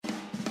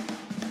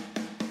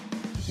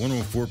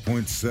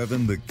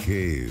104.7 The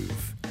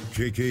Cave.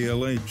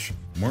 KKLH,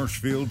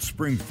 Marshfield,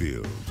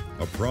 Springfield.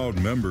 A proud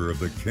member of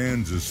the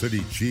Kansas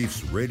City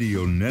Chiefs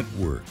radio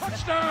network.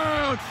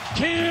 Touchdown,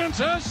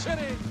 Kansas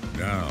City!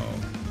 Now,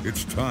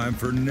 it's time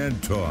for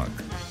Ned Talk.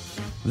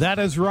 That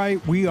is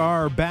right. We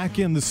are back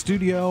in the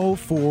studio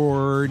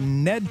for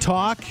Ned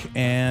Talk,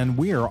 and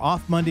we are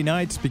off Monday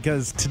nights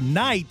because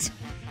tonight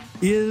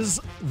is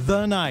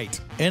the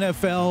night.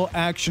 NFL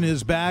action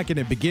is back, and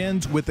it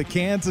begins with the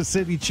Kansas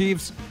City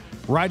Chiefs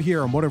right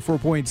here on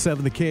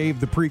 104.7 The Cave.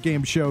 The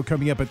pregame show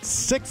coming up at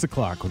 6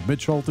 o'clock with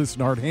Mitch Holthus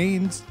and Art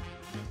Haynes.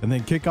 And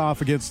then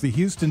kickoff against the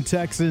Houston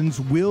Texans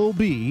will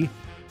be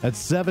at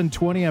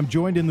 7:20. I'm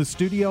joined in the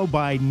studio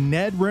by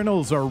Ned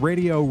Reynolds, our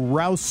radio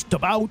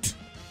roustabout.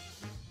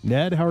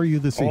 Ned, how are you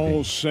this evening?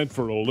 All set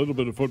for a little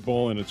bit of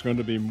football, and it's going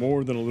to be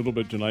more than a little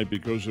bit tonight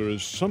because there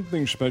is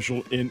something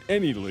special in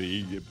any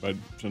league, but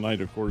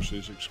tonight, of course,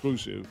 is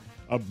exclusive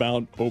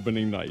about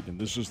opening night. And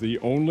this is the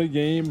only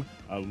game.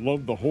 I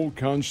love the whole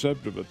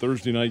concept of a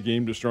Thursday night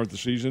game to start the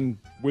season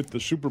with the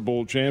Super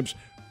Bowl champs,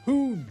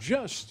 who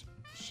just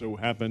so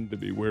happen to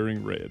be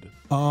wearing red.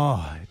 Oh,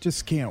 I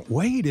just can't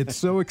wait. It's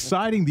so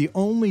exciting. The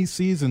only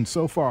season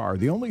so far,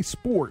 the only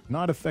sport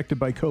not affected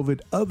by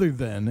COVID other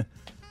than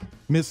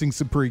missing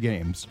some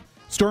pre-games.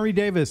 Stormy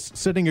Davis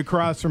sitting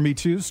across from me,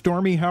 too.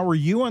 Stormy, how are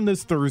you on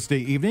this Thursday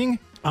evening?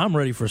 I'm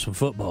ready for some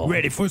football.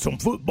 Ready for some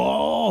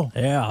football?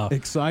 Yeah.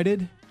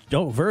 Excited?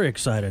 Oh, very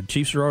excited.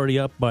 Chiefs are already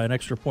up by an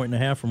extra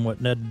 1.5 from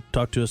what Ned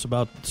talked to us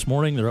about this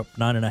morning. They're up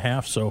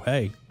 9.5, so,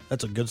 hey,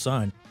 that's a good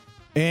sign.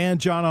 And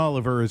John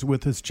Oliver is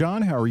with us.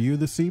 John, how are you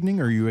this evening?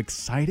 Are you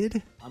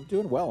excited? I'm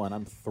doing well, and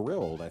I'm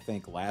thrilled. I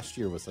think last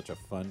year was such a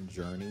fun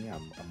journey.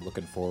 I'm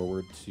looking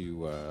forward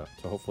to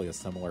hopefully a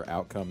similar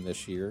outcome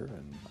this year,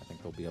 and I think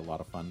there'll be a lot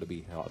of fun to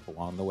be had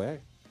along the way.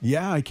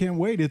 Yeah, I can't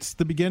wait. It's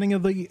the beginning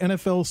of the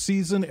NFL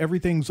season.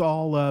 Everything's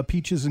all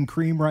peaches and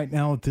cream right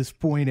now at this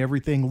point.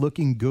 Everything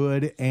looking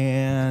good.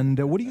 And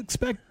what do you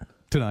expect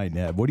tonight,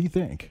 Ned? What do you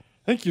think?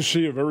 I think you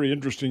see a very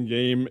interesting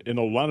game in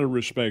a lot of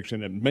respects,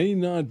 and it may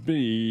not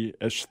be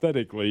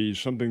aesthetically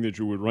something that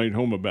you would write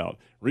home about.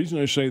 The reason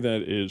I say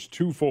that is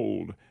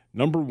twofold.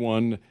 Number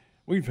one,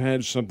 we've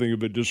had something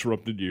of a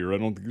disrupted year. I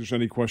don't think there's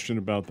any question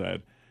about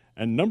that.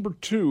 And number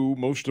two,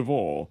 most of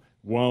all,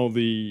 while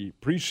the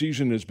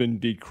preseason has been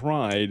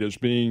decried as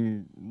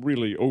being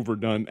really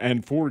overdone,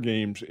 and 4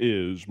 games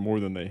is more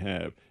than they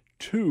have,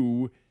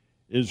 2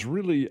 is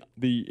really,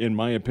 in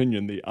my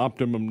opinion, the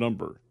optimum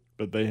number.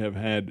 But they have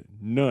had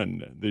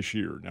none this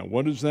year. Now,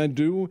 what does that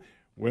do?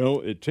 Well,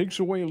 it takes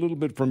away a little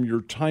bit from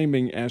your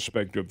timing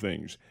aspect of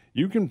things.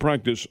 You can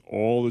practice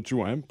all that you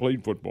want. I haven't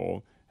played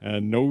football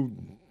and know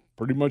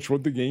pretty much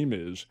what the game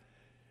is.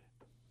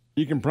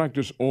 You can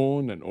practice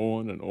on and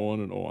on and on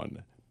and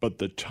on. But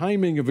the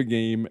timing of a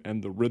game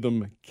and the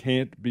rhythm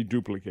can't be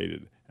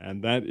duplicated.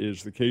 And that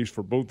is the case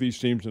for both these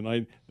teams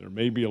tonight. There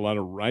may be a lot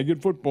of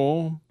ragged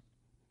football,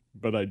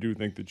 but I do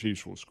think the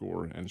Chiefs will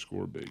score and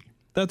score big.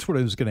 That's what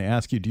I was going to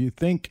ask you. Do you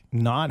think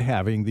not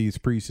having these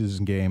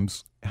preseason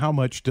games, how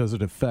much does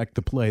it affect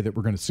the play that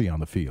we're going to see on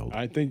the field?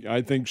 I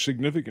think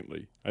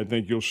significantly. I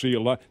think you'll see a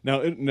lot.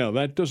 Now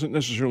that doesn't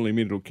necessarily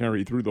mean it'll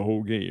carry through the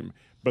whole game,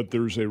 but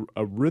there's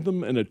a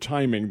rhythm and a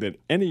timing that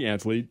any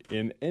athlete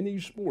in any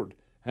sport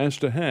has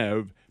to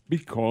have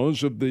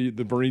because of the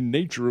very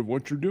nature of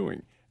what you're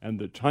doing. And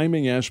the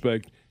timing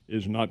aspect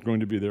is not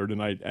going to be there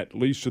tonight, at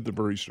least at the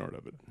very start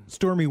of it.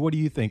 Stormy, what do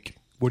you think?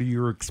 What are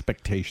your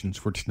expectations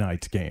for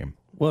tonight's game?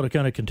 Well, to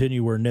kind of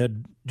continue where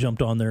Ned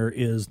jumped on there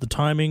is the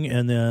timing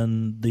and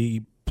then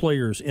the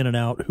players in and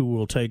out who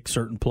will take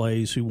certain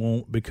plays, who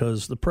won't,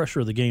 because the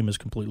pressure of the game is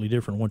completely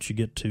different once you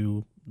get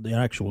to the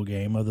actual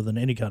game other than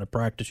any kind of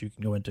practice you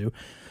can go into.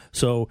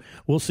 So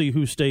we'll see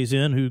who stays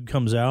in, who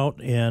comes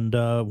out, and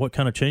what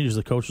kind of changes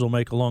the coaches will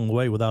make along the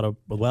way without a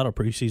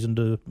preseason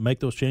to make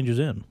those changes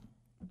in.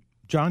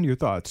 John, your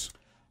thoughts?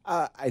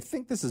 I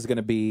think this is going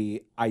to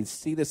be – I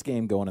see this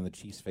game going in the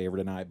Chiefs' favor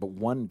tonight, but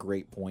one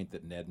great point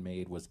that Ned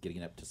made was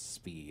getting up to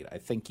speed. I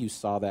think you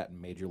saw that in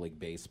Major League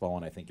Baseball,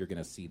 and I think you're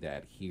going to see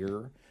that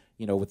here.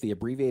 You know, with the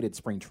abbreviated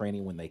spring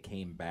training when they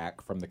came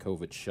back from the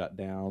COVID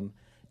shutdown,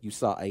 you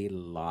saw a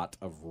lot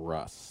of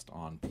rust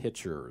on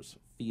pitchers,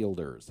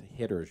 fielders,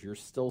 hitters. You're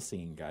still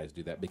seeing guys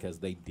do that because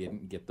they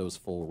didn't get those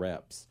full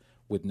reps.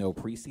 With no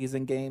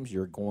preseason games,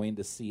 you're going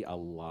to see a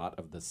lot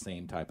of the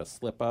same type of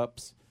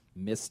slip-ups,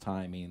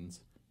 mistimings,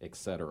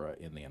 etc.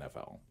 in the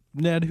NFL.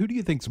 Ned, who do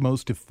you think's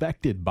most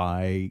affected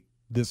by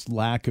this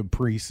lack of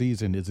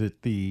preseason? Is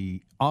it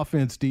the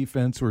offense,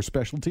 defense, or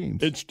special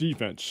teams? It's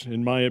defense,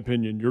 in my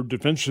opinion. Your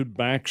defensive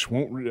backs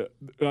won't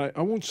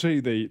I won't say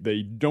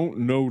they don't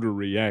know to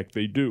react.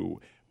 They do.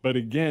 But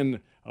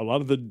again, a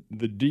lot of the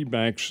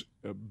D-backs'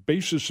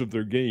 basis of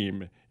their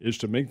game is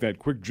to make that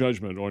quick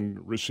judgment on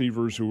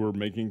receivers who are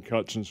making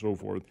cuts and so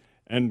forth.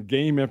 And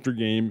game after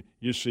game,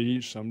 you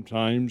see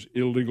sometimes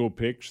illegal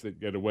picks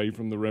that get away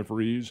from the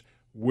referees.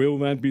 Will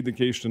that be the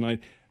case tonight?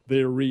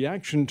 Their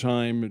reaction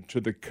time to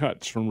the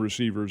cuts from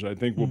receivers, I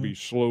think, will be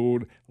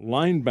slowed.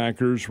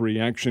 Linebackers'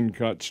 reaction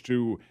cuts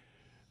to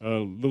a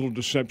little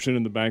deception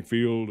in the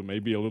backfield,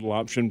 maybe a little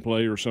option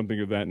play or something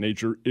of that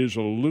nature, is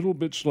a little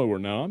bit slower.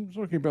 Now, I'm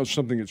talking about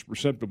something that's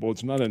perceptible.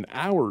 It's not an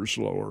hour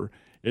slower.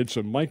 It's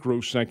a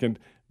microsecond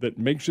that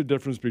makes a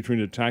difference between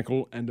a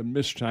tackle and a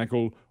missed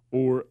tackle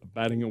or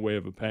batting away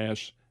of a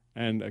pass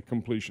and a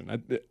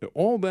completion.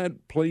 All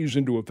that plays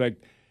into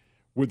effect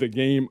with a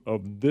game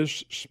of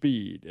this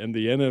speed, and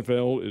the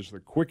NFL is the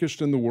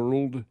quickest in the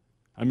world.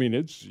 I mean,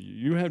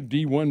 you have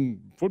D1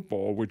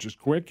 football, which is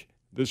quick.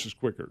 This is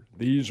quicker.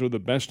 These are the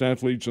best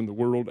athletes in the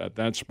world at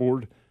that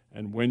sport,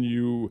 and when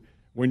you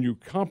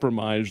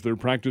compromise their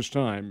practice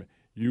time,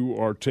 you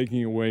are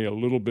taking away a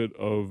little bit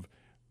of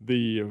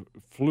the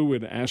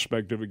fluid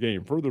aspect of a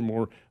game.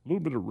 Furthermore, a little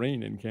bit of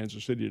rain in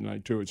Kansas City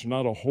tonight, too. It's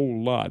not a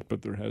whole lot,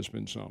 but there has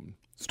been some.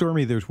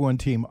 Stormy, there's one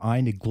team I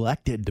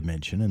neglected to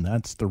mention, and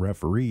that's the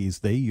referees.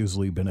 They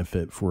usually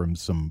benefit from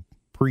some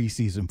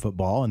preseason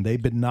football, and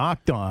they've been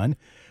knocked on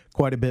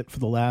quite a bit for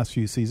the last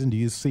few seasons. Do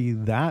you see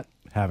that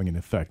having an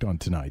effect on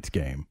tonight's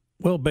game?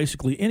 Well,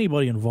 basically,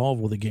 anybody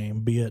involved with a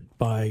game, be it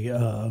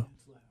by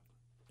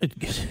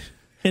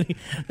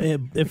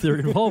if they're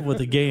involved with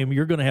the game,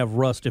 you're going to have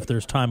rust if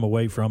there's time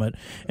away from it.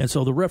 And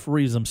so the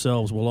referees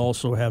themselves will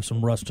also have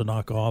some rust to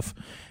knock off.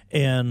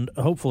 And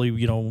hopefully,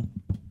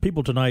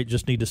 people tonight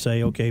just need to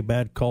say, okay,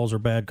 bad calls are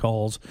bad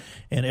calls,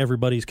 and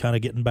everybody's kind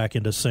of getting back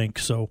into sync.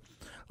 So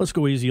let's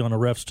go easy on the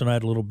refs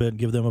tonight a little bit,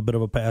 give them a bit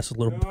of a pass,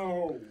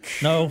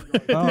 No.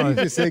 Oh, you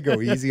just say go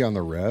easy on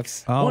the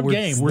refs? One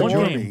game.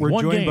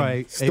 We're joined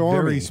by Stormy.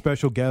 a very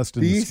special guest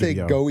in Do the you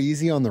studio. say go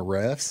easy on the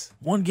refs?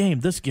 One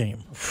game, this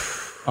game.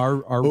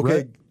 Our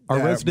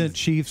resident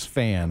Chiefs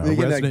fan, our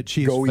resident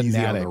Chiefs go fanatic.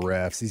 easy on the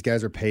refs. These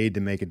guys are paid to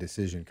make a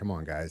decision. Come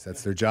on, guys.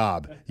 That's their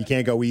job. You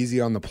can't go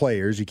easy on the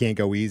players. You can't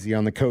go easy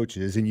on the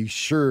coaches. And you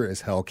sure as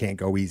hell can't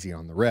go easy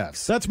on the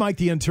refs. That's Mike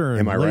the intern.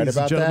 Am I right ladies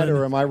and about that,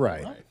 gentlemen. or am I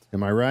right?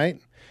 Am I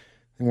right?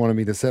 He wanted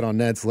me to sit on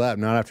Ned's lap,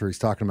 not after he's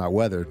talking about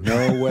weather.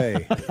 No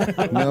way.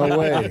 No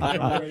way.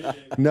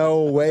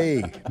 No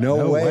way.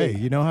 No way.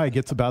 You know how he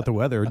gets about the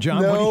weather,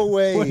 John. No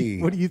way.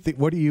 What do you think?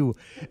 What do you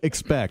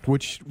expect?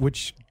 What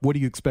do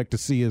you expect to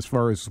see as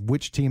far as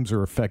which teams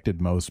are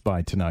affected most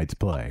by tonight's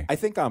play? I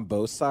think on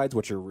both sides,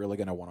 what you're really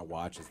going to want to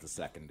watch is the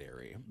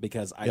secondary,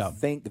 because I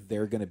think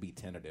they're going to be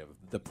tentative.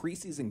 The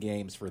preseason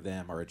games for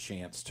them are a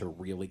chance to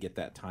really get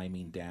that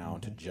timing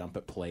down, to jump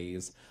at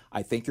plays.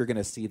 I think you're going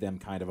to see them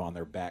kind of on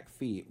their back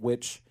feet,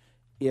 which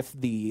if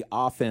the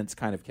offense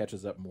kind of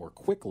catches up more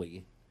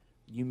quickly,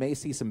 you may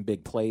see some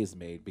big plays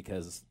made,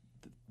 because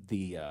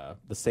the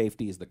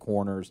safeties, the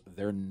corners,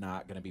 they're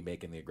not going to be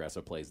making the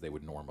aggressive plays they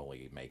would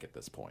normally make at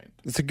this point.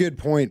 It's a good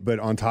point, but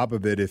on top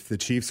of it, if the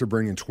Chiefs are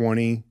bringing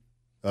 20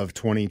 of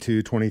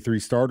 22, 23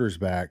 starters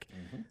back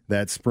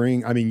that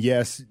spring, I mean,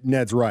 yes,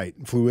 Ned's right.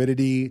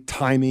 Fluidity,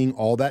 timing,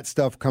 all that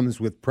stuff comes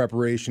with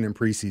preparation and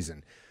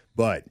preseason.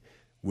 But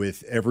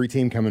with every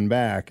team coming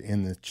back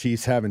and the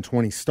Chiefs having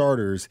 20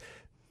 starters,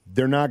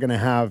 they're not going to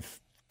have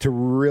to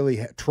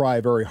really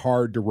try very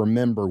hard to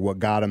remember what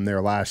got them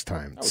there last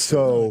time.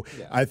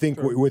 I think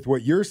with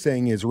what you're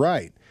saying is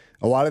right.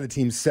 A lot of the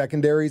team's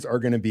secondaries are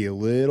going to be a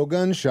little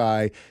gun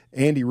shy.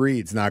 Andy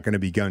Reid's not going to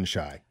be gun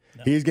shy.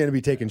 No. He's going to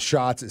be taking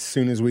shots as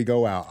soon as we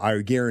go out. I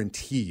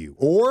guarantee you.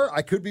 Or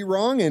I could be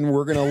wrong, and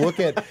we're going to look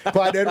at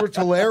Clyde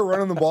Edwards-Helaire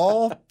running the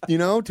ball,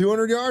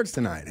 200 yards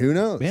tonight. Who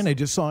knows? Man, I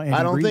just saw Andy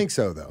I don't Reid. think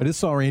so, though. I just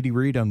saw Andy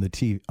Reid on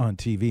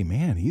TV.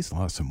 Man, he's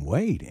lost some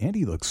weight.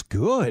 Andy looks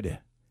good.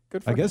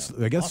 Good for I guess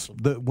Awesome.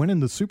 the winning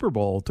the Super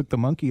Bowl took the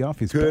monkey off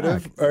his Could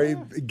back. have. Or he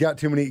got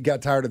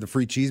tired of the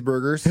free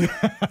cheeseburgers.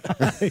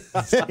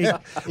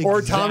 Exactly.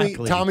 Or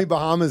Tommy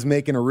Bahama's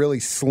making a really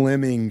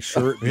slimming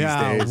shirt these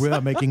days.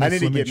 Without making a I need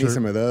to slimming get me shirt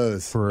some of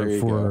those.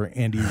 for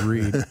Andy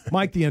Reid.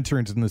 Mike, the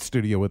intern's in the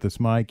studio with us.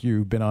 Mike,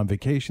 you've been on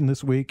vacation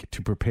this week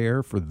to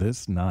prepare for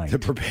this night. To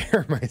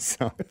prepare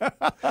myself.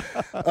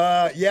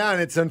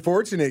 And it's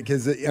unfortunate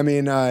because we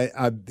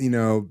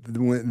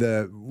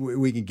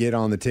can get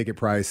on the ticket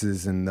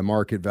prices and the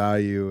market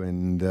value,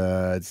 and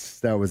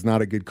that was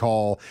not a good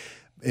call,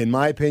 in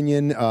my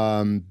opinion.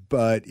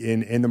 But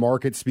in the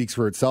market speaks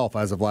for itself.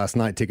 As of last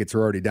night, tickets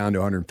are already down to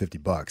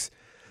 $150.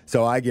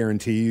 So I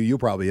guarantee you'll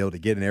probably be able to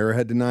get an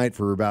Arrowhead tonight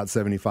for about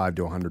 $75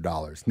 to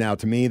 $100. Now,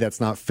 to me, that's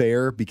not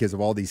fair because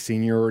of all these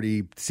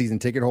seniority season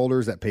ticket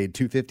holders that paid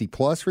 $250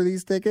 plus for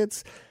these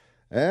tickets.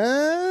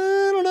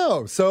 I don't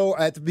know. So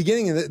at the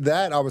beginning of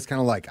that, I was kind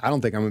of like, I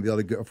don't think I'm going to be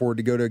able to afford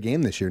to go to a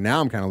game this year.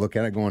 Now I'm kind of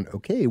looking at it going,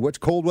 okay, which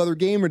cold weather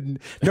game would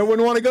no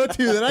one want to go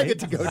to that I get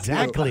to go to?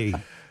 Exactly.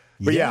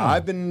 But yeah,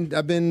 I've been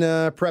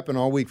prepping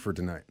all week for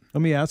tonight.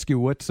 Let me ask you,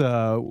 what's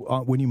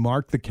when you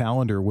mark the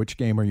calendar, which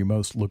game are you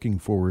most looking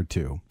forward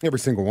to? Every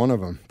single one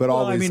of them, but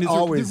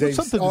always there's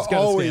something that's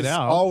gotta stand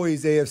out.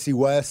 Always AFC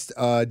West.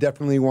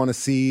 Definitely want to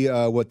see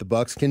what the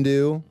Bucs can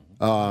do.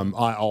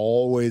 I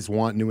always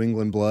want New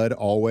England blood,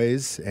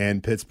 always,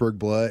 and Pittsburgh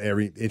blood.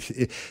 If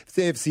it's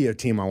AFC a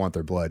team, I want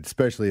their blood,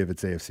 especially if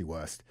it's AFC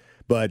West.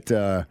 But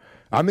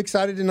I'm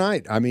excited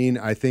tonight. I mean,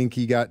 I think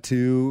you got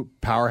two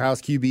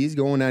powerhouse QBs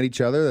going at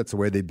each other. That's the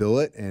way they bill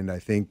it. And I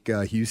think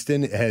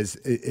Houston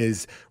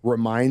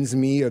reminds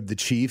me of the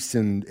Chiefs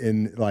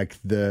in like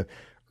the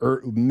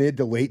mid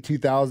to late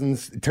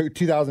 2000s,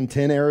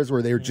 2010 eras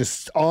where they were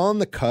just on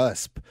the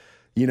cusp,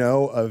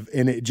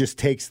 and it just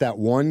takes that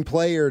one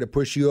player to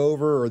push you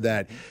over, or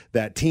that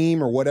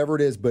team or whatever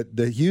it is. But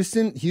the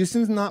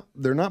Houston's not,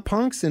 they're not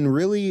punks. And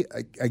really,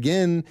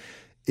 again,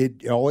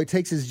 all it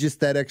takes is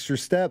just that extra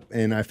step.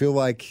 And I feel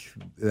like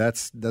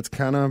that's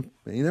kind of,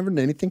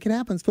 anything can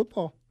happen. It's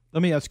football.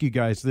 Let me ask you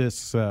guys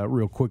this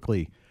real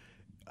quickly.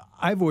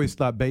 I've always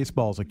thought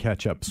baseball is a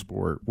catch-up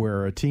sport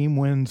where a team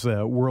wins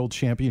a world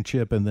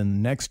championship and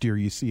then next year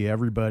you see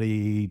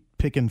everybody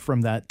picking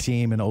from that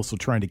team and also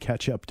trying to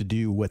catch up to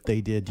do what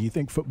they did. Do you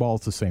think football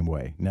is the same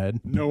way, Ned?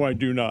 No, I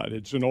do not.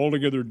 It's an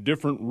altogether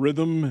different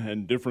rhythm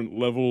and different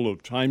level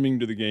of timing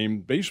to the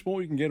game.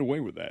 Baseball, you can get away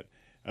with that.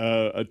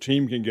 A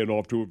team can get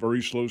off to a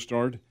very slow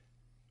start.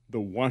 The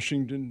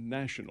Washington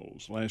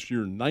Nationals last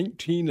year,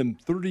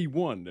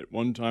 19-31 at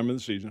one time of the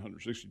season,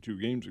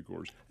 162 games, of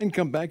course, and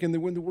come back and they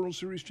win the World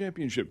Series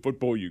championship.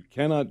 Football, you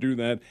cannot do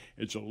that.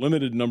 It's a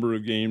limited number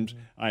of games.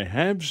 I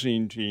have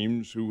seen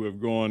teams who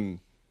have gone,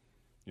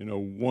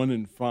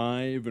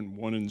 1-5 and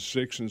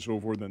 1-6 and so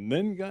forth, and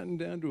then gotten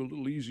down to a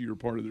little easier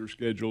part of their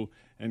schedule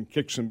and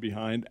kicked some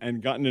behind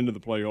and gotten into the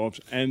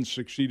playoffs and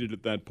succeeded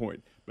at that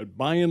point. But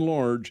by and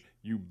large,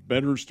 you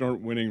better start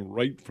winning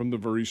right from the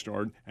very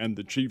start, and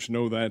the Chiefs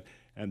know that.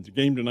 And the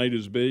game tonight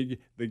is big.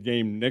 The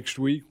game next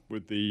week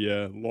with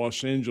the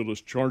Los Angeles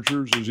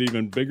Chargers is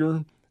even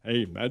bigger.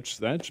 Hey,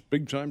 that's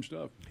big-time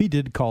stuff. He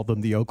did call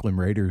them the Oakland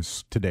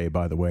Raiders today,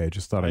 by the way. I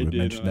just thought I would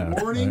mention that.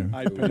 Morning.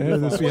 What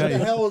the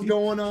hell is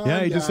going on?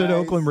 Yeah, he guys? just said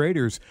Oakland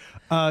Raiders.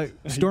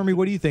 Stormy,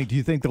 what do you think? Do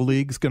you think the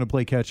league's going to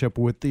play catch-up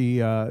with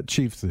the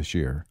Chiefs this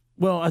year?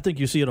 Well, I think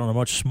you see it on a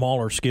much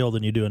smaller scale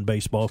than you do in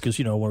baseball because,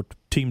 when a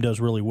team does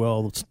really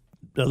well,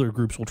 other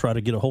groups will try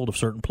to get a hold of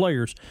certain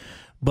players.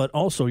 But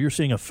also you're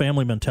seeing a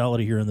family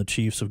mentality here in the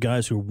Chiefs of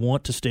guys who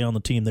want to stay on the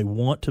team. They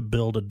want to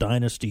build a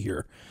dynasty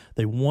here.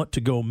 They want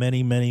to go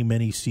many, many,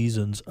 many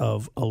seasons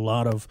of a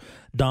lot of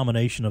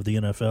domination of the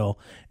NFL.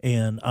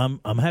 And I'm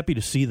happy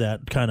to see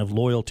that kind of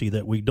loyalty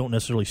that we don't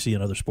necessarily see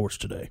in other sports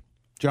today.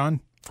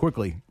 John,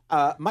 quickly.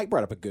 Mike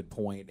brought up a good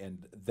point,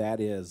 and that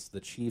is the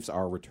Chiefs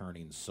are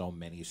returning so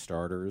many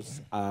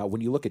starters. When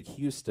you look at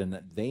Houston,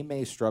 they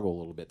may struggle a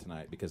little bit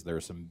tonight because there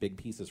are some big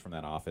pieces from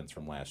that offense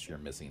from last year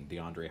missing.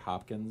 DeAndre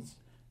Hopkins,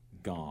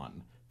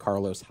 gone.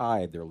 Carlos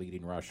Hyde, their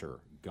leading rusher,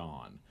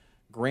 gone.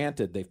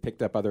 Granted, they've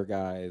picked up other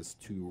guys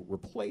to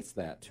replace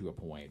that to a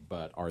point,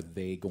 but are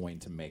they going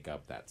to make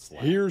up that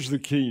slack? Here's the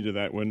key to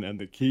that one, and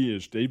the key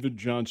is David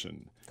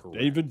Johnson. Correct.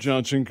 David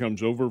Johnson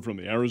comes over from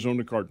the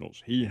Arizona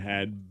Cardinals. He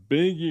had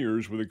big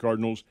years with the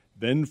Cardinals,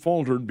 then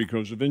faltered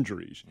because of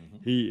injuries. Mm-hmm.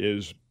 He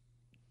is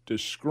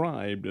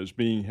described as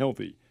being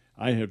healthy.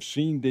 I have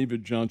seen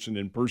David Johnson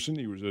in person.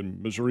 He was a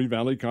Missouri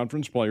Valley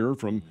Conference player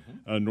from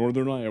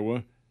northern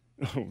Iowa.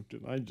 Oh,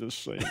 did I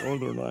just say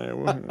northern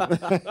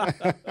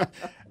Iowa?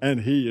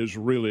 And he is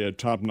really a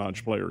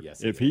top-notch player.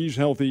 Yes, if he's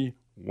healthy,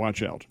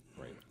 watch out.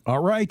 All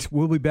right,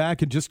 we'll be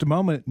back in just a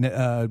moment.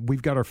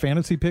 We've got our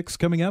fantasy picks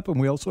coming up, and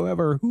we also have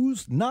our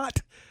Who's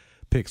Not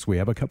picks. We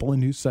have a couple of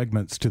new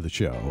segments to the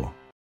show.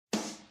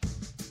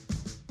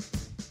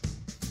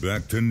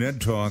 Back to Ned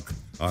Talk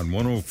on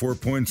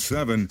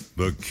 104.7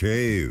 The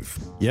Cave.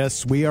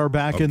 Yes, we are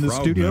back in the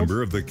proud studio.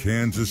 Member of the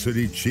Kansas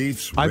City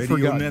Chiefs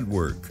Radio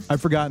Network.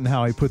 I've forgotten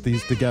how I put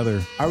these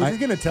together. I was just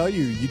going to tell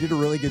you, you did a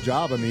really good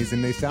job on these,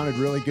 and they sounded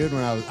really good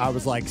when I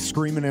was like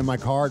screaming in my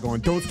car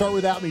going, don't start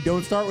without me,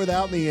 don't start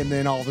without me. And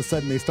then all of a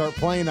sudden they start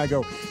playing. I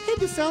go, hey,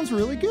 this sounds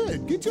really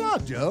good. Good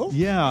job, Joe.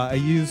 Yeah, I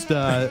used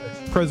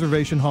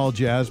Preservation Hall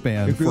Jazz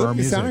Band for our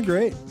music. It sounded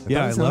great.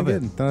 Yeah, I love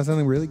it. I thought it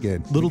sounded really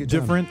good. Little Good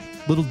job.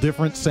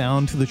 different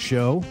sound to the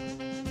show.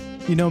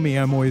 You know me,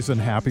 I'm always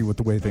unhappy with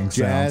the way things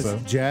sound. So.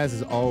 Jazz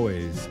is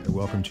always a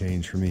welcome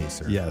change for me,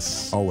 sir.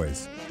 Yes.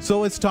 Always. So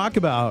let's talk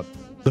about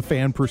the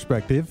fan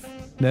perspective.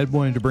 Ned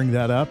wanted to bring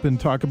that up and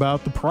talk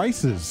about the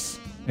prices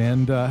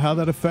and how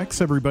that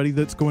affects everybody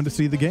that's going to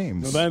see the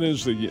games. Now,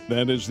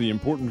 that is the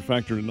important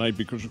factor tonight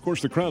because, of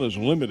course, the crowd is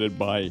limited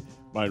by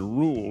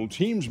rule.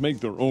 Teams make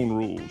their own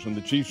rules, and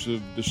the Chiefs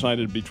have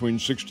decided between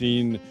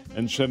 16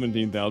 and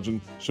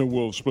 17,000, so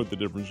we'll split the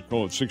difference,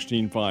 call it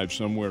 16.5,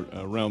 somewhere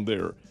around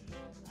there.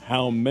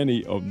 How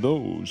many of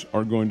those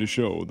are going to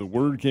show? The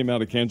word came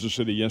out of Kansas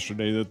City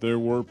yesterday that there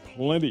were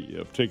plenty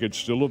of tickets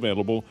still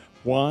available.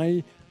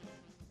 Why?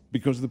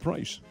 Because of the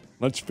price.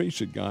 Let's face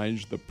it,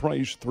 guys, the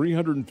price,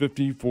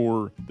 $350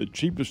 for the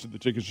cheapest of the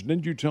tickets.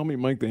 Didn't you tell me,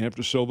 Mike, they have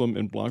to sell them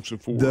in blocks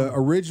of 4?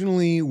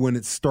 Originally, when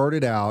it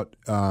started out,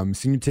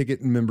 senior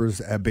ticket members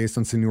based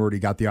on seniority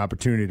got the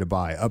opportunity to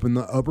buy. Up in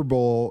the upper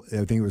bowl,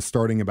 I think it was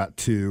starting about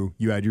 $2.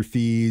 You had your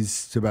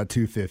fees to about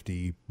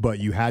 $250, but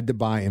you had to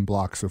buy in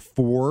blocks of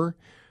 4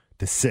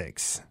 to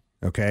 6,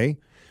 okay?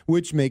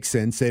 Which makes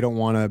sense. They don't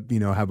want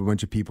to, have a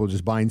bunch of people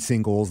just buying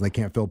singles and they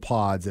can't fill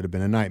pods. That have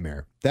been a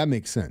nightmare. That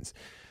makes sense.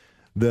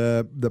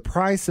 the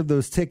price of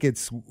those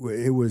tickets,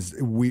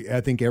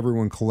 I think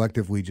everyone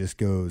collectively just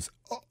goes,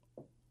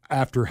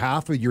 after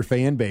half of your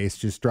fan base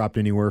just dropped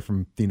anywhere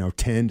from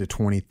 $10,000 to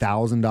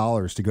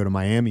 $20,000 to go to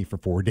Miami for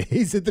 4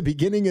 days at the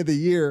beginning of the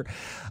year,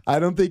 I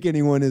don't think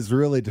anyone is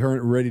really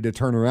ready to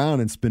turn around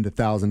and spend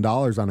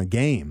 $1,000 on a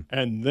game.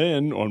 And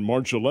then on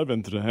March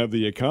 11th to have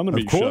the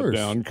economy shut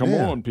down. Come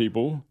on,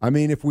 people. I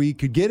mean, if we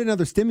could get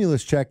another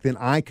stimulus check, then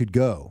I could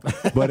go.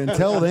 But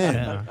until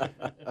then,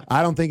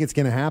 I don't think it's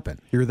going to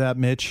happen. Hear that,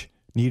 Mitch?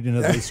 Need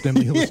another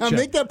stimulus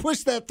check.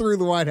 Push that through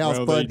the White House,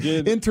 but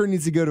intern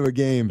needs to go to a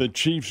game. The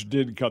Chiefs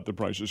did cut the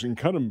prices and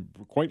cut them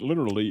quite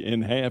literally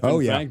in half.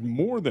 In fact,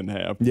 more than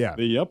half. Yeah.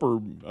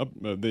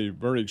 The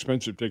very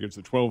expensive tickets,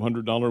 the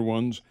 $1,200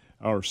 ones,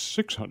 are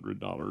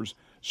 $600.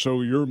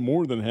 So you're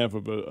more than half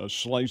of a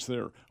slice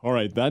there. All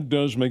right, that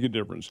does make a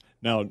difference.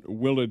 Now,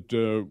 will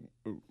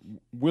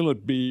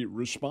it be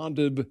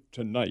responsive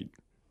tonight?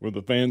 Will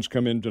the fans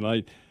come in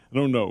tonight? I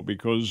don't know,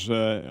 because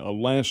a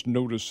last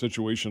notice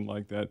situation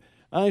like that,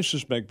 I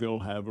suspect they'll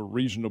have a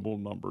reasonable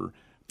number.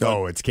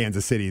 Oh, it's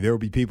Kansas City. There will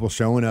be people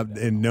showing up,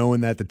 and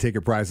knowing that the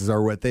ticket prices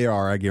are what they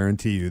are, I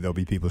guarantee you there'll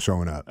be people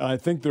showing up. I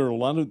think there are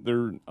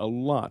a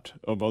lot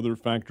of other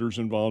factors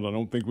involved. I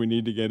don't think we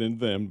need to get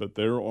into them, but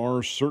there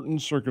are certain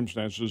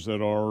circumstances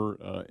that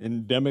are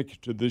endemic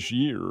to this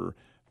year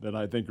that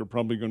I think are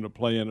probably going to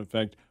play in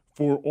effect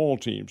for all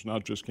teams,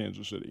 not just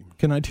Kansas City.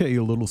 Can I tell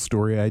you a little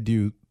story? I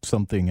do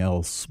something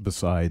else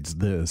besides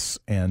this,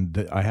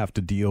 and I have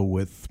to deal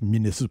with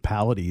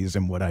municipalities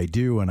and what I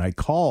do. And I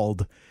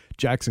called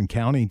Jackson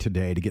County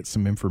today to get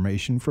some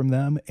information from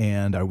them,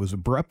 and I was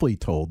abruptly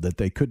told that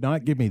they could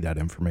not give me that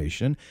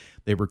information.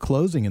 They were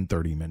closing in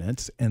 30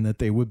 minutes, and that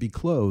they would be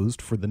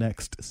closed for the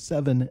next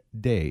 7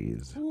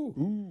 days.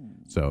 Ooh.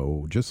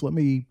 So just let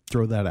me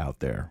throw that out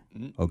there,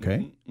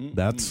 okay?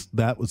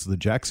 That was the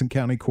Jackson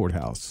County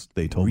Courthouse.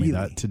 They told me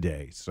that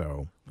today,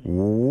 so...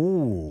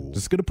 Ooh.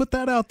 Just going to put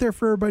that out there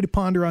for everybody to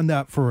ponder on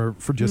that for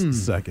just a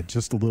second,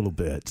 just a little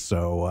bit.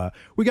 So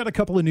we got a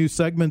couple of new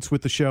segments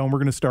with the show, and we're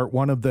going to start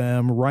one of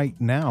them right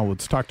now.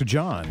 Let's talk to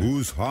John.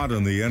 Who's hot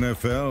in the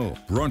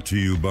NFL? Brought to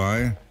you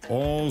by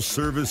All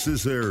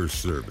Services Air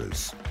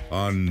Service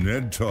on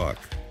Ned Talk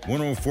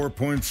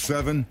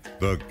 104.7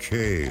 The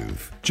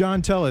Cave.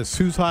 John, tell us,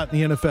 who's hot in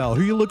the NFL?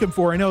 Who are you looking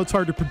for? I know it's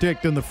hard to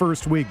predict in the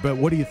first week, but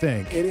what do you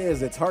think? It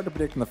is. It's hard to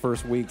predict in the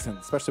first weeks, and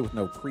especially with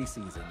no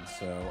preseason.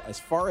 So as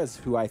far as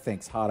who I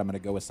think's hot, I'm going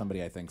to go with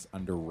somebody I think's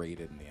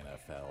underrated in the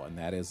NFL, and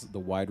that is the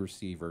wide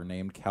receiver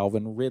named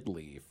Calvin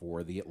Ridley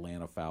for the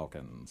Atlanta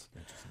Falcons.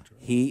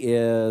 He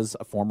is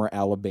a former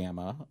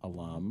Alabama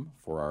alum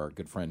for our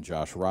good friend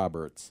Josh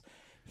Roberts.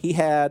 He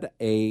had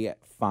a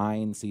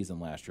fine season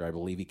last year. I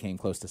believe he came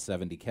close to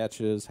 70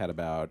 catches, had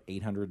about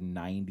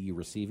 890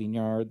 receiving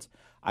yards.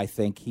 I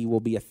think he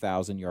will be a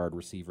 1,000-yard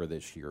receiver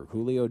this year.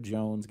 Julio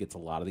Jones gets a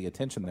lot of the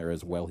attention there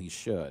as well. He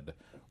should.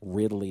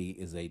 Ridley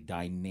is a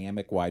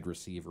dynamic wide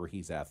receiver.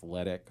 He's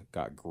athletic,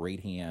 got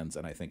great hands,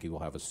 and I think he will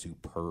have a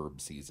superb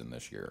season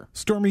this year.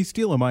 Stormy,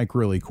 steal a mic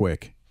really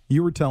quick.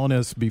 You were telling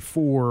us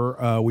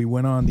before we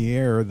went on the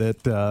air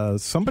that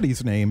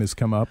somebody's name has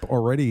come up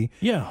already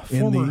in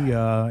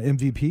the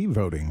MVP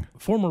voting.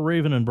 Former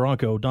Raven and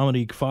Bronco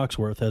Dominique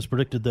Foxworth has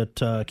predicted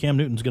that Cam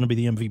Newton's going to be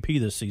the MVP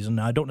this season.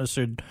 Now, I don't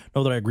necessarily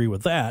know that I agree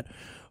with that,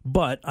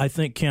 but I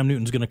think Cam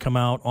Newton's going to come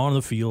out on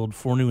the field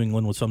for New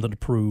England with something to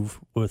prove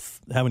with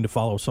having to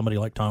follow somebody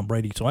like Tom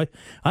Brady. So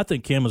I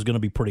think Cam is going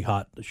to be pretty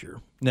hot this year.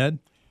 Ned?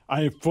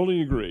 I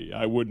fully agree.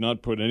 I would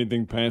not put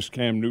anything past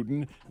Cam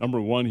Newton.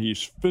 Number one,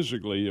 he's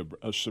physically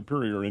a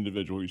superior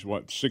individual. He's,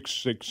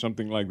 6'6",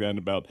 something like that,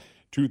 about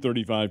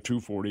 235,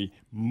 240.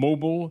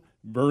 Mobile,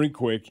 very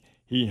quick.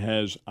 He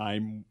has,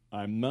 I'm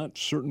not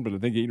certain, but I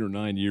think 8 or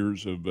 9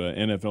 years of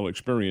NFL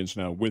experience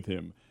now with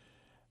him.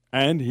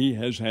 And he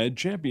has had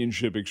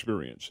championship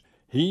experience.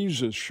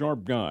 He's a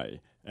sharp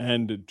guy.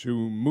 And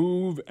to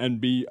move and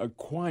be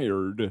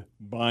acquired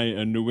by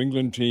a New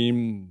England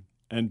team,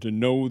 and to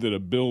know that a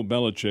Bill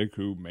Belichick,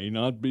 who may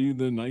not be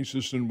the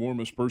nicest and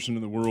warmest person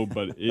in the world,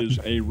 but is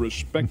a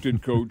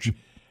respected coach,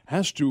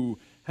 has to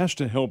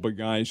help a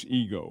guy's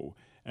ego.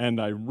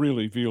 And I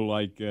really feel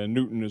like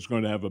Newton is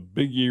going to have a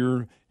big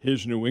year.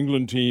 His New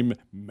England team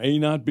may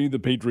not be the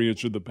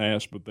Patriots of the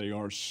past, but they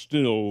are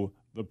still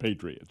the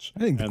Patriots.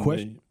 I think the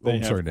question they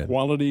have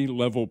quality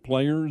level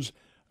players.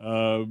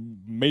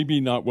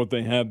 Maybe not what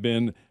they have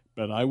been,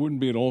 but I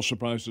wouldn't be at all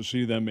surprised to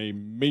see them a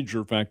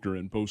major factor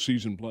in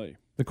postseason play.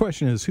 The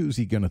question is, who's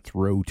he going to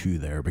throw to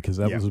there? Because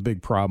that was a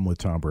big problem with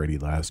Tom Brady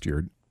last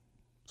year.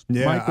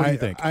 Yeah, Mike, what do you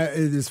think?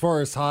 As far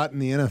as hot in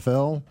the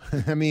NFL,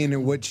 I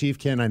mean, what Chief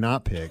can I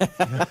not pick?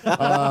 Patrick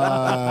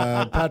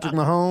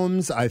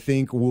Mahomes, I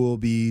think, will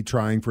be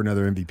trying for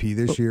another MVP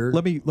this year.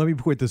 Let me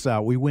point this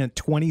out. We went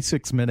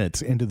 26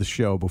 minutes into the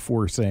show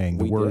before saying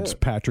the words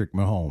Patrick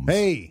Mahomes.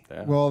 Hey,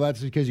 well,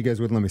 that's because you guys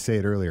wouldn't let me say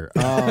it earlier.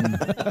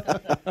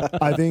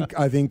 I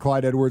think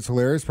Clyde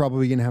Edwards-Helaire is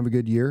probably going to have a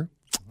good year.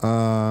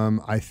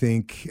 I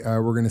think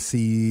we're going to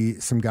see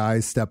some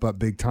guys step up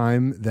big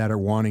time that are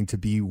wanting to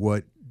be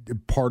what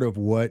part of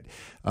what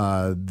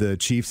the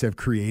Chiefs have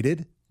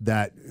created.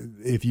 That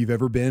if you've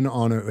ever been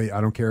on I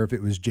don't care if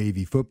it was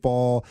JV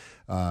football,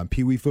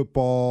 Pee Wee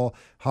football,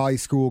 high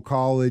school,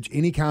 college,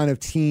 any kind of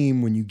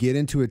team, when you get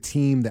into a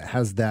team that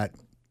has that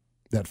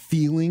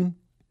feeling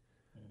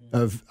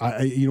of,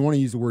 you don't want to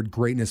use the word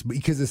greatness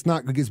because it's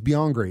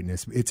beyond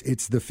greatness.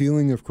 It's the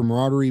feeling of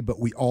camaraderie, but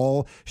we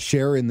all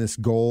share in this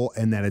goal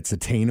and that it's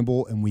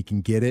attainable and we can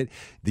get it.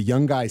 The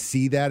young guys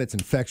see that. It's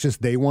infectious.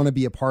 They want to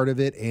be a part of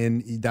it.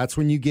 And that's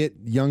when you get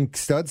young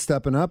studs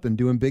stepping up and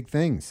doing big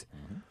things.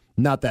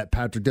 Not that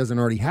Patrick doesn't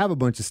already have a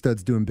bunch of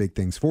studs doing big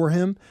things for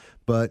him,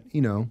 but,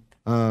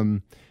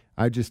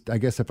 I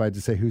guess if I had to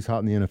say who's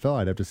hot in the NFL,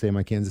 I'd have to say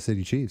my Kansas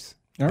City Chiefs.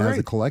 All as right.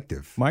 a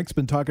collective. Mike's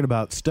been talking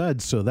about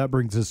studs, so that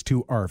brings us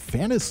to our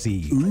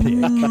fantasy pick.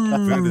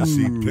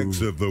 Fantasy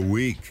Picks of the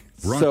Week.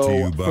 Brought to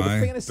you for the by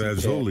fantasy pick-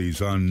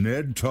 Fazoli's on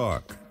Ned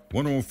Talk.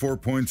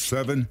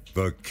 104.7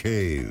 The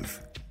Cave.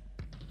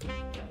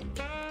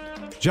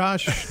 John,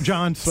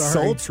 sorry.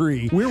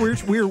 Sultry.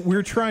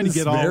 We're trying to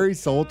get all very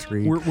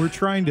sultry. I'm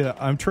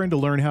trying to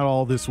learn how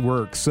all this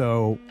works.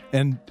 So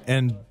and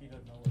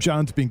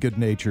John's being good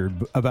natured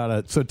about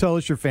it. So tell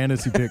us your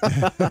fantasy pick,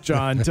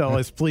 John. Tell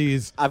us,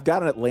 please. I've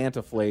got an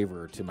Atlanta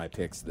flavor to my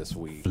picks this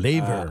week.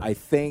 Flavor. I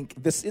think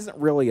this isn't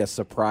really a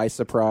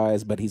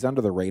surprise, but he's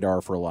under the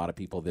radar for a lot of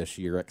people this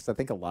year because I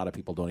think a lot of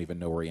people don't even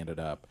know where he ended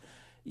up.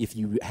 If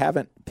you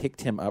haven't picked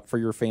him up for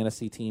your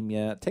fantasy team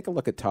yet, take a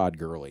look at Todd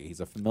Gurley.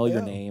 He's a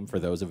familiar name for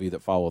those of you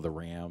that follow the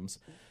Rams.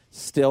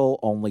 Still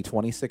only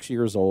 26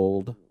 years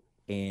old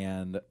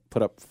and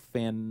put up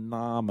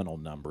phenomenal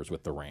numbers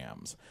with the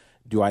Rams.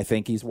 Do I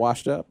think he's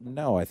washed up?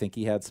 No, I think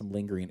he had some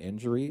lingering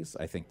injuries.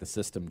 I think the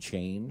system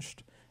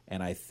changed.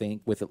 And I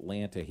think with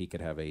Atlanta, he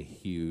could have a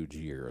huge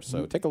year.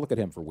 So take a look at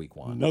him for week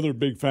one. Another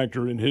big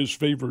factor in his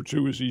favor,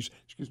 too, is he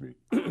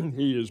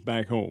is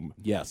back home.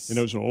 Yes.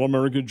 He's an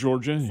All-American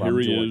Georgia. From Here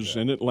he Georgia. is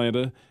in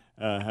Atlanta,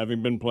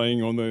 having been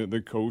playing on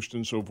the coast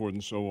and so forth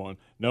and so on.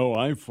 No,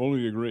 I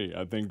fully agree.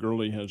 I think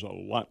Gurley has a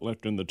lot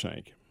left in the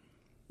tank.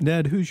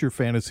 Ned, who's your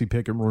fantasy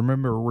pick? And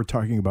remember, we're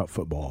talking about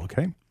football,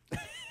 okay?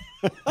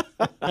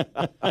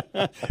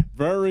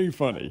 Very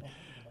funny.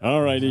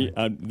 All righty.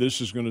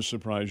 This is going to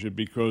surprise you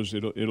because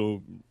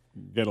it'll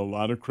get a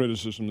lot of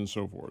criticism and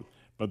so forth.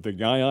 But the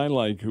guy I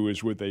like who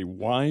is with a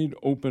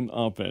wide-open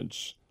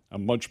offense, a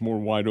much more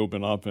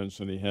wide-open offense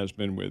than he has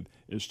been with,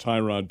 is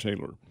Tyrod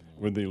Taylor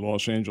with the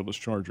Los Angeles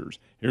Chargers.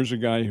 Here's a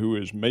guy who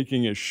is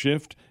making a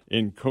shift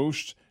in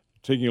coast,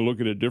 taking a look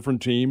at a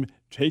different team,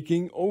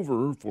 taking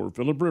over for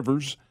Phillip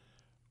Rivers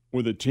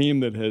with a team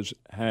that has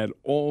had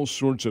all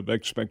sorts of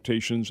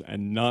expectations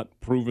and not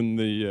proven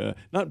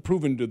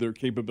to their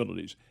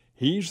capabilities.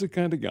 He's the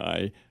kind of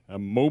guy, a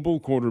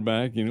mobile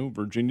quarterback,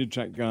 Virginia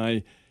Tech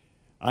guy.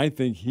 I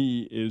think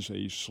he is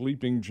a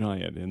sleeping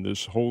giant in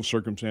this whole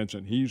circumstance,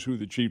 and he's who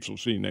the Chiefs will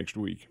see next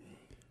week.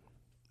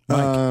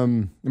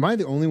 Am I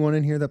the only one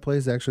in here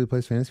that actually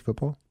plays fantasy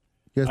football?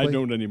 You guys I play?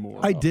 don't anymore.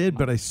 I did,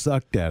 but I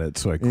sucked at it,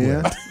 so I quit.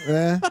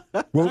 Yeah.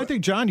 Well, I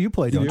think, John, you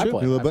play, don't I you?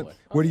 play. A little bit.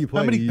 What do you play?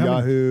 How many-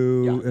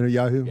 Yahoo and a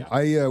Yahoo.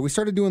 Yeah. We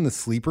started doing the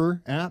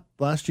Sleeper app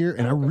last year,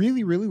 and I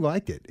really, really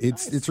liked it.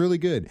 It's really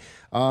good.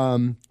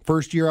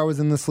 First year I was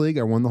in this league,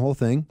 I won the whole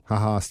thing.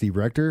 Haha, Steve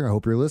Rector. I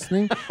hope you're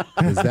listening.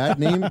 Is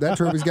that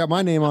trophy's got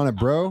my name on it,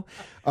 bro.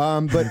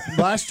 But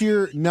last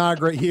year, not a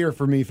great year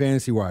for me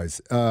fantasy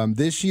wise.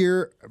 This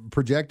year,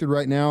 projected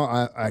right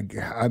now,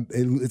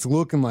 it's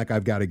looking like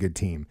I've got a good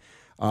team.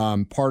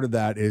 Part of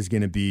that is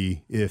going to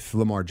be if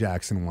Lamar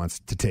Jackson wants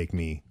to take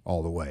me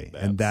all the way.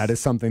 And that is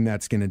something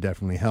that's going to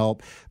definitely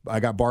help. I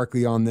got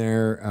Barkley on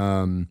there.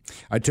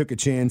 I took a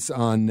chance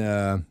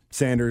on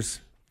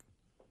Sanders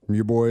from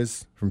your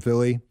boys from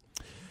Philly.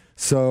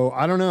 So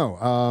I don't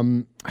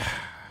know.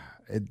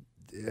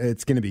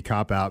 It's going to be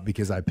cop-out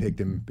because I picked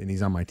him and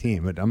he's on my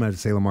team. But I'm going to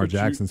say Lamar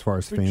Jackson as far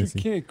as fantasy.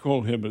 You can't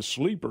call him a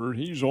sleeper.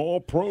 He's all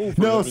pro. For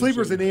No, heaven's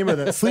Sleeper's the sake. name of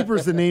the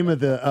Sleeper's the name of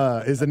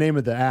the is the name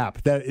of the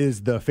app. That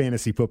is the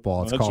fantasy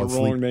football. It's That's called a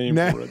wrong Sleep. name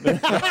Nah. for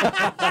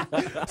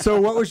it. So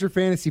what was your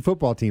fantasy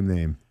football team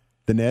name?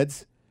 The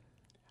Neds?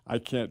 I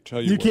can't tell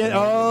you. You what can't. that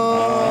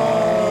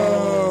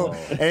Oh,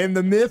 and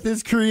the myth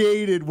is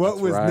created. What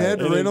was right. Ned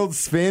And it-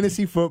 Reynolds'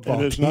 fantasy football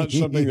And it's team? not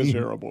something that's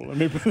terrible. Let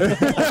me put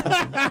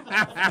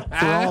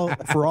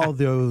For all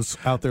those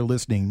out there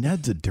listening,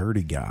 Ned's a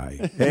dirty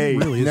guy. Hey, He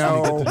really is.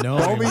 no, when you get to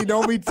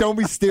know him. don't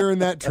be steering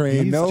that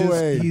train. He's No just,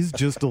 way. He's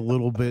just a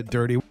little bit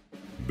dirty.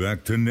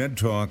 Back to Ned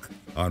Talk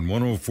on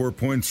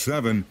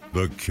 104.7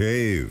 The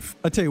Cave.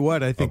 I tell you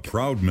what, I A think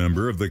proud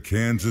member of the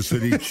Kansas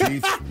City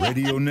Chiefs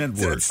radio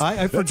network. I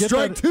That's forget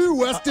strike that. two,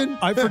 Weston.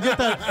 I forget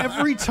that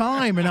every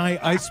time, and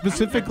I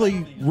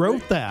specifically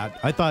wrote that.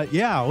 I thought,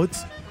 yeah,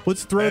 let's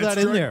throw That's that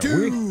in there. strike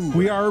two.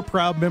 We are a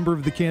proud member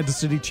of the Kansas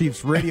City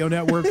Chiefs radio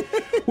network.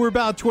 We're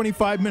about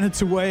 25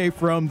 minutes away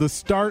from the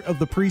start of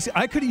the preseason.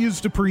 I could have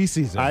used a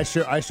preseason. I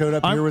showed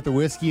up here with the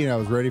whiskey and I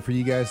was ready for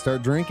you guys to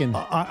start drinking.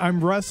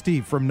 I'm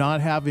rusty from not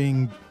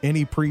having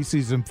any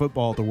preseason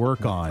football to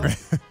work on.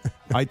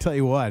 I tell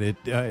you what,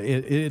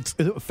 it's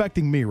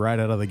affecting me right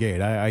out of the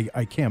gate.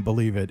 I can't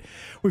believe it.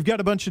 We've got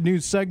a bunch of new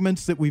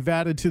segments that we've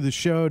added to the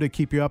show to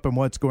keep you up on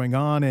what's going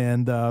on,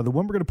 and the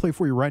one we're going to play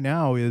for you right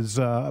now is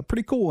a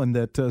pretty cool one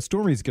that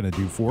Stormy's going to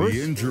do for us.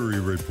 The Injury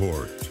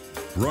Report,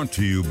 brought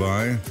to you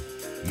by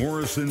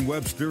Morrison,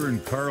 Webster,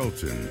 and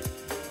Carlton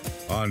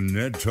on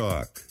Ned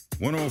Talk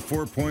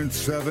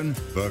 104.7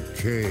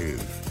 The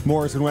Cave.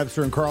 Morrison,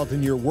 Webster, and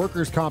Carlton, your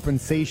workers'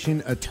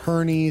 compensation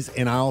attorneys.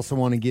 And I also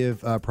want to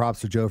give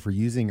props to Joe for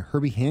using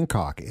Herbie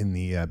Hancock in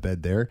the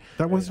bed there.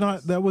 That was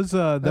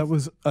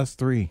us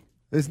three.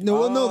 The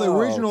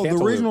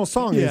original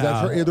song is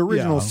the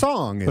original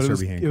song is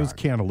Herbie Hancock. It was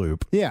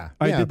Cantaloupe. Yeah,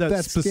 I did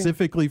that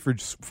specifically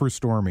for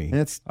Stormy.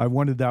 I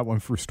wanted that one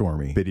for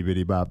Stormy. Bitty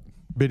Bitty Bop.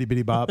 Bitty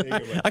Bitty Bop.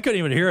 I couldn't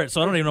even hear it,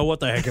 so I don't even know what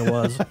the heck it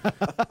was.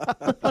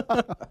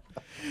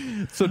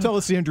 So tell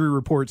us the injury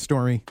report,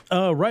 Stormy.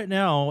 Right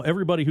now,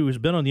 everybody who has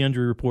been on the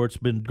injury report's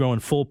been going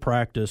full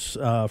practice,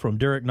 from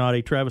Derek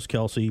Nottie, Travis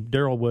Kelce,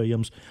 Darrell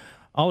Williams,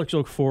 Alex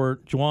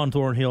Okafor, Juwan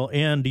Thornhill,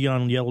 and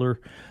Deion Yeller.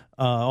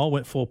 All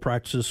went full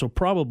practices, so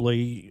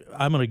probably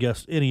I'm going to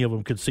guess any of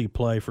them could see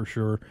play for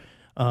sure.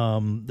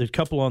 There's a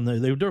couple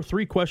there are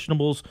three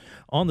questionables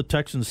on the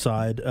Texans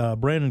side.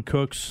 Brandon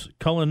Cooks,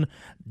 Cullen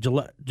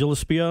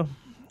Gillespie. I'm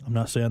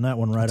not saying that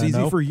one right. It's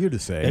easy for you to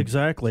say.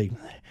 Exactly.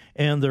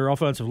 And their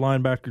offensive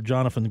linebacker,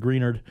 Jonathan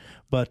Greenard.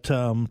 But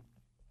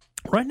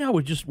right now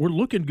we're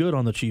looking good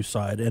on the Chiefs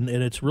side, and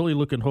it's really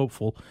looking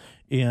hopeful.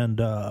 And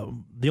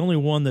the only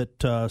one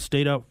that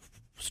stood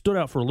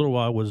out for a little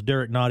while was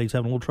Derek Nottie. He's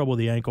having a little trouble with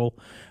the ankle,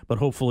 but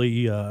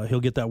hopefully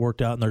he'll get that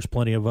worked out, and there's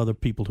plenty of other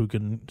people who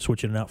can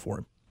switch in and out for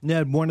him.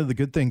 Ned, one of the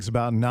good things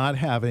about not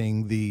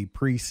having the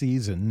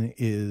preseason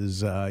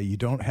is you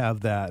don't have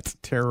that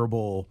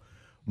terrible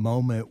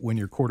moment when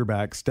your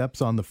quarterback steps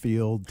on the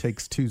field,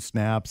 takes 2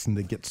 snaps, and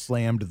they get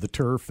slammed to the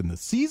turf, and the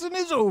season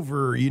is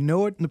over. You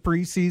know it in the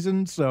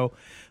preseason, so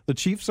the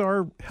Chiefs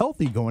are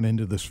healthy going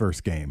into this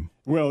first game.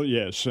 Well,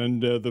 yes,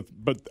 and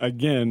but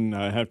again,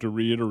 I have to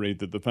reiterate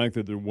that the fact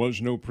that there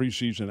was no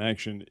preseason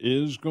action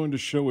is going to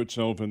show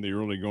itself in the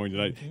early going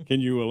tonight. Mm-hmm.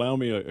 Can you allow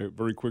me a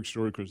very quick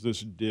story, because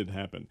this did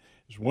happen?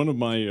 It's one of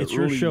my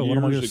early years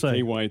at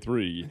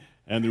KY3,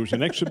 and there was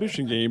an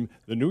exhibition game.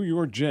 The New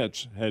York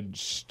Jets had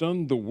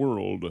stunned the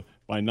world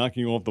by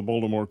knocking off the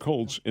Baltimore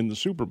Colts in the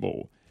Super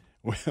Bowl.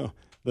 Well,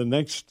 the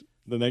next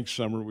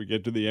summer we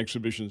get to the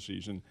exhibition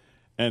season,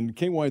 and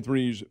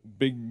KY3's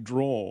big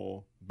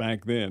draw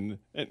back then,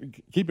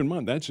 and keep in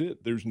mind, that's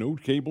it. There's no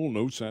cable,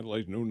 no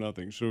satellite, no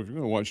nothing. So if you're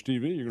going to watch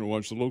TV, you're going to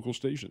watch the local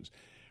stations.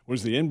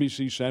 Was the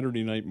NBC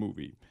Saturday Night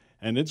Movie.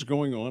 And it's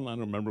going on. I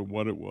don't remember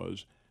what it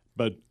was.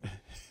 But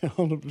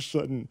all of a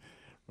sudden,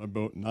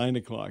 about 9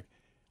 o'clock,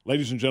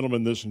 ladies and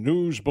gentlemen, this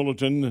news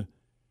bulletin,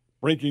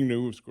 breaking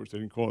news. Of course, they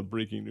didn't call it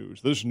breaking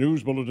news. This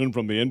news bulletin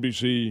from the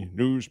NBC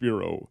News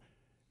Bureau.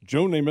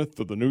 Joe Namath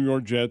of the New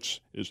York Jets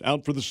is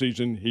out for the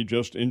season. He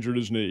just injured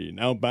his knee.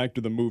 Now back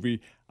to the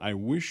movie. I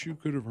wish you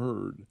could have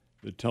heard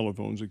the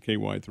telephones at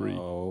KY3.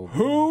 Oh.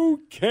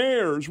 Who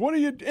cares? What are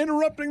you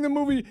interrupting the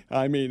movie?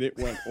 I mean, it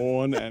went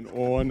on and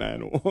on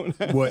and on.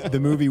 What the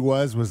movie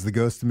was the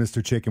Ghost of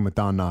Mr. Chicken with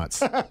Don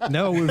Knotts.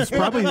 No, it was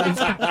probably.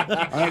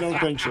 I don't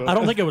think so. I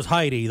don't think it was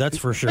Heidi, that's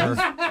for sure.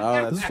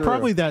 This is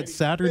probably that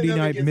Saturday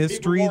Night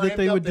Mystery that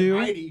they would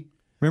do.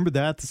 Remember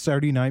that, the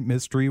Saturday Night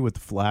Mystery with the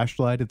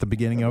flashlight at the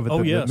beginning of it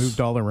that moved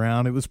all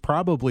around? It was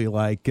probably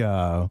like,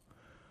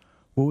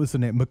 what was the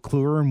name?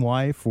 McClure and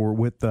Wife, or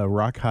with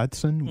Rock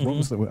Hudson? Mm-hmm. What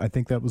was I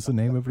think that was the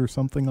name of it, or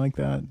something like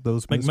that.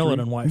 Those McMillan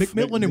and Wife.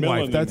 McMillan and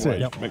Wife, that's it.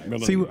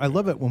 Yep. See, I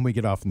love it when we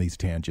get off on these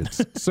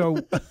tangents. So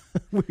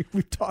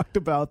we talked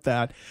about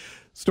that.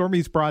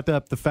 Stormy's brought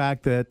up the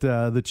fact that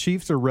the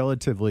Chiefs are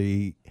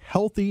relatively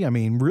healthy,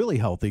 really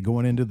healthy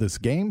going into this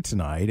game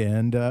tonight.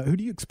 And who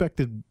do you expect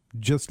to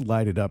just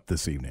light it up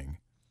this evening?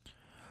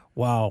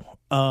 Wow.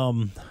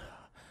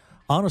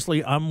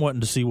 Honestly, I'm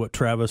wanting to see what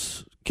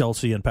Travis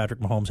Kelce and Patrick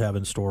Mahomes have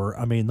in store.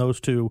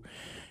 Those two,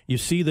 you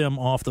see them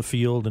off the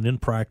field and in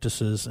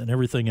practices and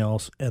everything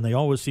else, and they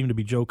always seem to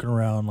be joking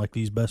around like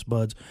these best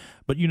buds.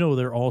 But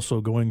they're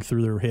also going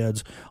through their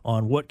heads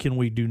on what can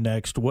we do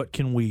next, what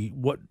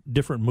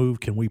different move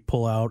can we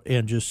pull out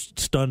and just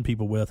stun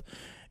people with.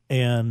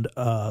 And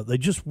they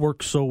just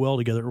work so well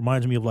together. It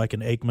reminds me of like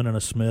an Aikman and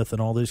a Smith and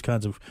all these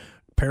kinds of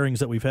pairings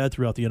that we've had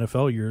throughout the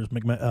NFL years,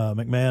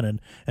 McMahon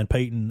and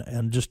Peyton,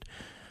 and just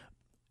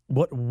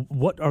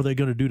what are they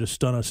going to do to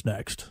stun us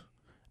next?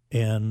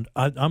 And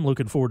I'm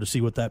looking forward to see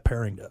what that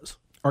pairing does.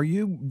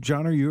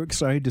 John, are you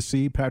excited to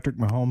see Patrick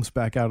Mahomes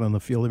back out on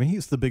the field?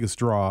 He's the biggest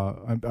draw.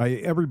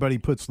 Everybody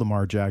puts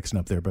Lamar Jackson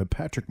up there, but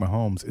Patrick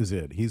Mahomes is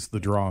it. He's the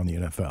draw in the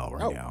NFL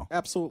right now.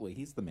 Absolutely.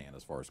 He's the man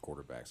as far as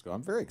quarterbacks go.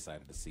 I'm very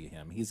excited to see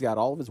him. He's got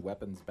all of his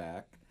weapons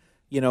back.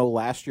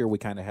 Last year we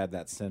kind of had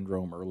that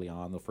syndrome early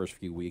on, the first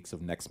few weeks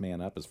of next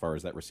man up as far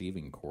as that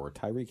receiving core.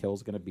 Tyreek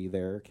Hill's going to be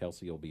there.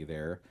 Kelce will be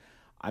there.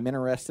 I'm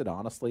interested,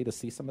 honestly, to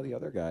see some of the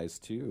other guys,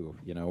 too.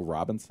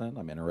 Robinson,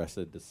 I'm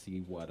interested to see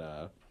what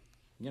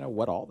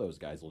all those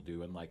guys will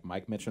do. And like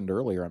Mike mentioned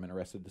earlier, I'm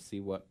interested to see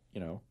what,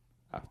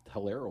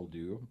 Hilaire will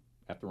do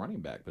at the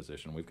running back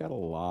position. We've got a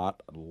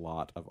lot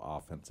of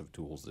offensive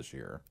tools this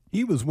year.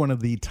 He was one of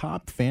the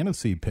top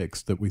fantasy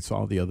picks that we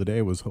saw the other day.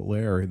 It was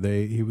hilarious.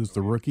 He was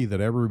the rookie that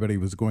everybody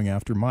was going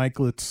after. Mike,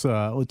 let's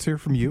hear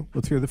from you.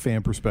 Let's hear the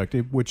fan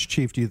perspective. Which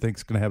Chief do you think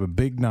is going to have a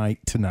big night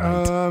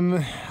tonight?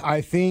 I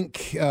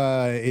think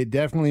it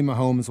definitely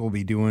Mahomes will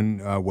be doing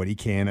what he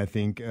can. I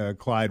think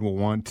Clyde will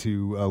want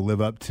to live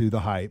up to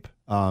the hype.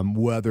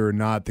 Whether or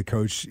not the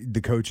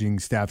coaching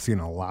staff's going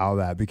to allow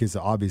that, because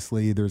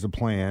obviously there's a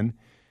plan.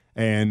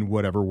 And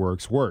whatever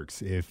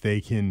works. If they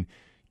can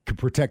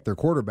protect their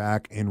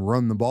quarterback and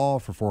run the ball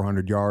for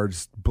 400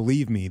 yards,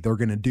 believe me, they're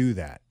going to do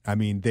that. I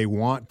mean, they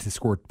want to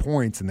score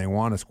points and they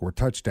want to score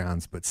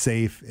touchdowns, but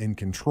safe and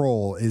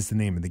control is the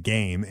name of the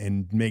game.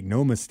 And make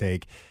no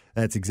mistake,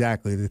 that's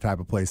exactly the type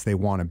of place they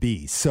want to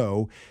be.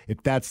 So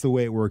if that's the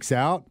way it works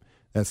out,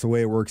 that's the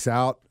way it works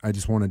out. I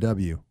just want a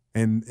W.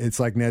 And it's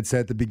like Ned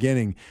said at the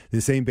beginning,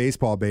 this ain't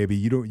baseball, baby.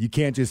 You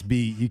can't just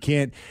be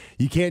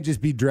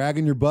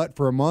dragging your butt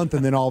for a month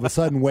and then all of a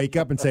sudden wake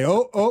up and say,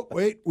 oh,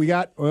 wait, we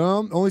got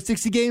only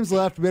 60 games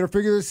left. We better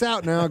figure this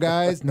out now,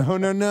 guys.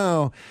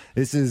 No.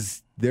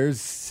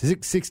 There's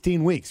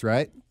 16 weeks,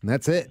 right? And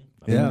that's it.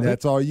 Yeah, and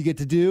that's all you get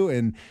to do.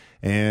 And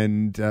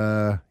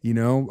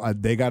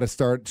they got to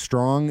start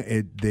strong.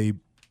 They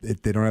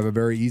don't have a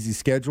very easy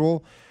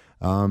schedule.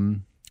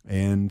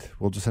 And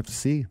we'll just have to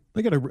see.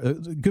 They got a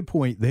good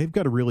point. They've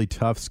got a really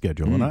tough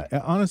schedule. And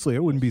honestly, I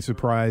wouldn't be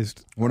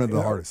surprised. One of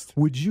the hardest.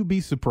 Would you be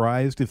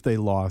surprised if they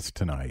lost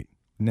tonight?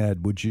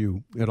 Ned, would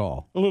you at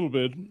all? A little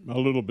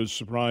bit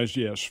surprised,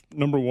 yes.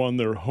 Number one,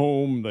 they're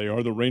home. They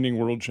are the reigning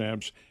world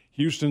champs.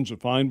 Houston's a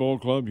fine ball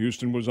club.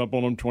 Houston was up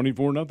on them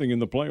 24-0 in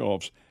the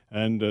playoffs,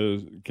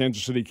 and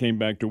Kansas City came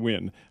back to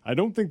win. I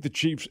don't think the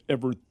Chiefs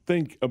ever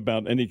think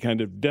about any kind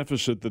of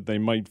deficit that they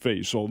might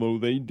face, although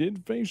they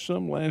did face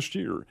some last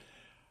year.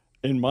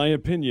 In my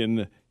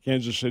opinion,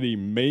 Kansas City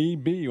may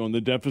be on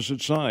the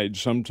deficit side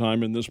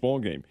sometime in this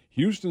ballgame.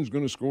 Houston's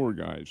going to score,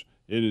 guys.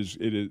 It is.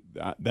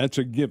 That's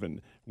a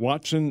given.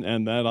 Watson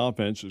and that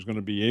offense is going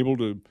to be able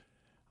to.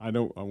 I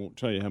won't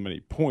tell you how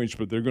many points,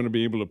 but they're going to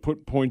be able to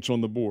put points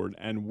on the board.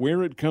 And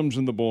where it comes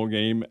in the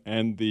ballgame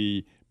and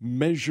the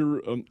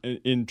measure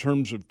in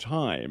terms of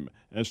time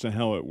as to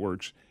how it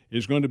works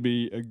is going to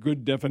be a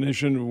good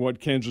definition of what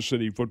Kansas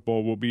City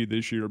football will be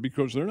this year,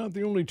 because they're not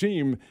the only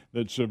team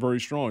that's very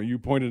strong. You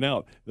pointed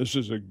out this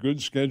is a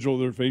good schedule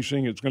they're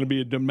facing. It's going to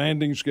be a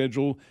demanding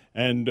schedule,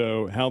 and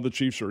how the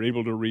Chiefs are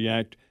able to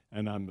react,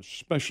 and I'm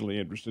especially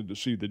interested to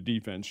see the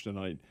defense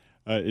tonight,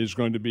 is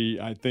going to be,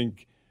 I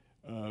think,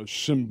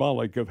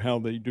 symbolic of how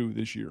they do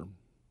this year.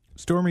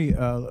 Stormy,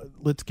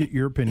 let's get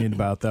your opinion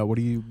about that. What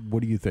do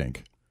you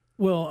think?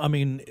 Well, I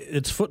mean,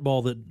 it's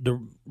football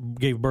that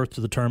gave birth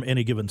to the term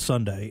any given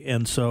Sunday,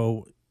 and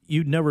so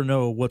you never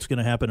know what's going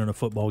to happen in a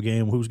football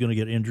game, who's going to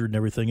get injured and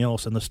everything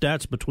else. And the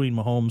stats between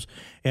Mahomes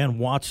and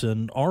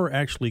Watson are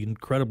actually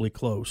incredibly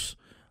close.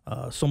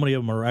 So many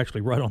of them are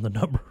actually right on the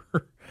number.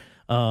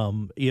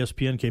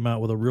 ESPN came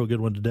out with a real good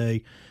one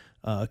today,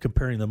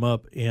 comparing them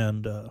up,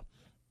 and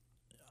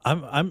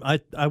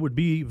I would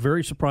be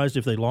very surprised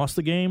if they lost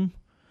the game,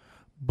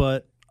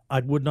 but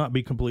I would not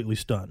be completely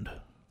stunned.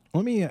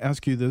 Let me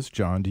ask you this,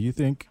 John. Do you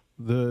think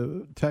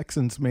the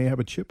Texans may have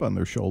a chip on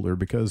their shoulder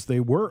because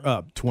they were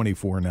up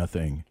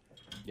 24-0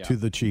 to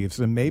the Chiefs,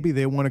 and maybe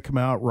they want to come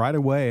out right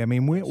away? I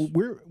mean,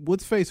 we're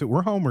let's face it,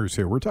 we're homers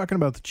here. We're talking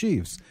about the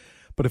Chiefs.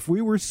 But if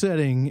we were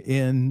sitting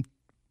in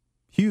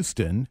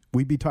Houston,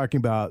 we'd be talking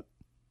about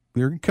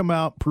they're going to come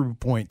out, prove a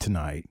point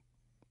tonight.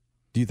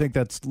 Do you think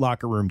that's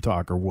locker room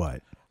talk or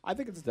what? I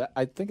think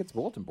it's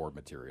bulletin board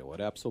material.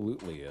 It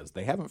absolutely is.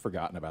 They haven't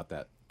forgotten about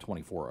that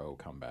 24-0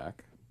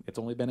 comeback. It's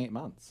only been 8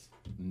 months.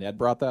 Ned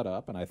brought that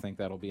up, and I think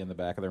that'll be in the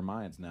back of their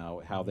minds. Now,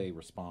 how they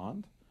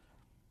respond,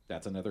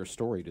 that's another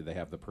story. Do they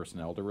have the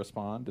personnel to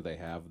respond? Do they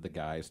have the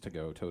guys to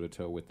go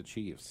toe-to-toe with the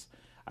Chiefs?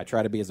 I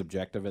try to be as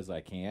objective as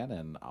I can,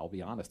 and I'll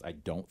be honest, I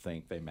don't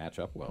think they match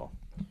up well.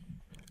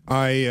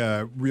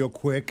 I, real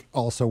quick,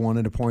 also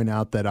wanted to point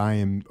out that I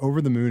am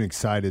over the moon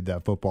excited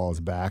that football is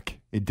back.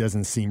 It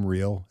doesn't seem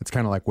real. It's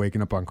kind of like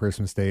waking up on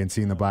Christmas Day and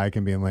seeing the bike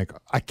and being like,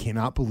 I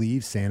cannot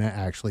believe Santa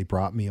actually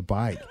brought me a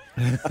bike.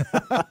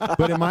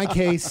 But in my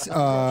case,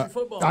 I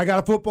got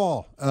a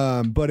football.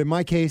 But in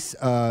my case,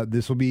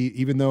 this will be,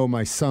 even though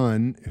my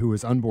son, who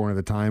was unborn at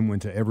the time,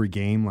 went to every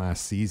game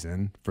last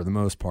season for the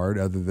most part,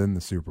 other than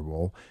the Super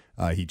Bowl.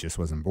 He just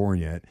wasn't born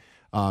yet.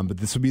 But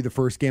this will be the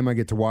first game I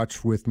get to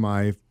watch with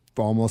my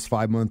almost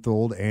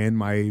 5-month-old and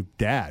my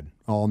dad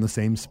all in the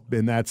same,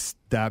 and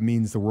that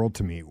means the world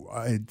to me.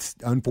 It's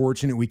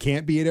unfortunate we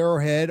can't be at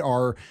Arrowhead,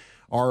 our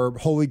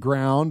holy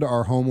ground,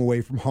 our home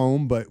away from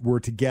home, but we're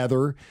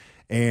together,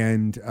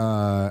 and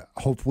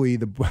hopefully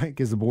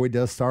because the boy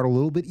does start a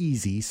little bit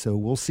easy, so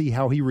we'll see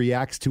how he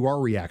reacts to our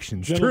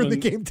reactions during the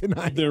game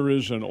tonight. There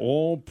is an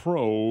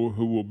all-pro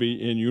who will be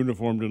in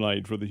uniform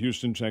tonight for the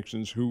Houston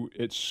Texans, who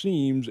it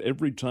seems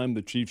every time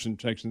the Chiefs and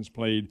Texans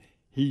played,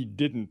 he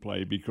didn't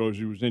play because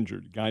he was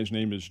injured. The guy's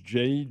name is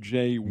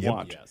J.J.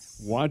 Watt.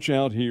 Yes. Watch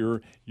out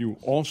here. You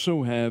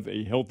also have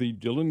a healthy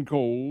Dylan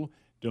Cole,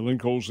 Dylan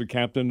Cole's the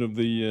captain of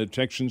the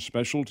Texans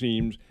special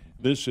teams.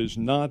 This is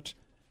not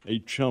a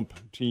chump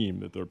team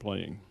that they're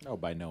playing. No,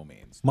 by no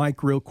means.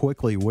 Mike, real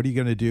quickly, what are you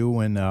going to do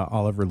when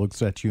Oliver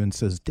looks at you and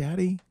says,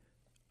 Daddy,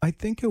 I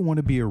think I want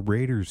to be a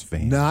Raiders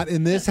fan? Not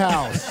in this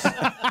house.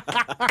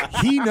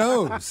 He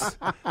knows.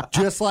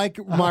 Just like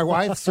my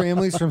wife's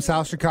family's from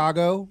South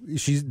Chicago.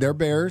 They're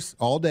Bears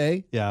all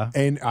day. Yeah.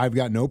 And I've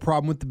got no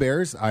problem with the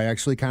Bears. I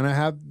actually kind of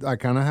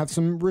have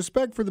some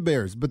respect for the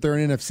Bears, but they're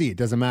an NFC. It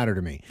doesn't matter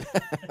to me.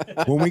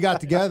 When we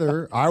got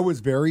together, I was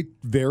very,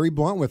 very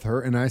blunt with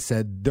her, and I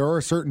said, there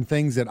are certain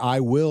things that I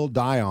will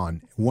die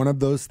on. One of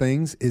those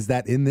things is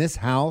that in this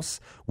house,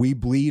 we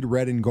bleed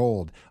red and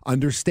gold.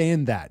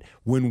 Understand that.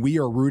 When we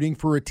are rooting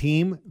for a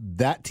team,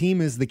 that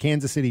team is the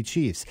Kansas City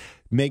Chiefs.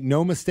 Make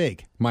no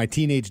mistake, my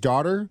teenage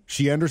daughter,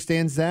 she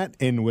understands that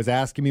and was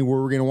asking me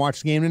where we're going to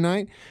watch the game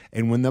tonight.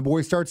 And when the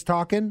boy starts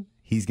talking,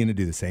 he's going to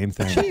do the same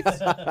thing.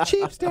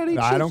 Chiefs, Daddy,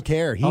 Chiefs. I don't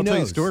care. He I'll knows. tell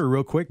you a story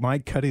real quick.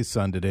 Mike cut his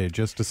son today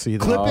just to see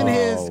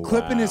that.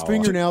 Clipping his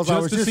fingernails. I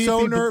Just was to just see if so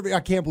he- nervous. I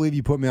can't believe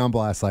you put me on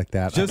blast like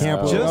that. Just, I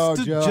can't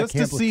believe just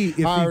to see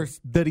if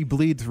that he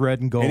bleeds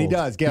red and gold. And he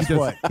does. Guess does.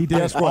 what? He does.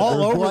 Guess what? All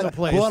There's over blood, the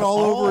place. Blood all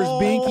over his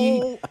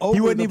binky.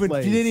 Over He the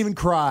place. didn't even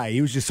cry.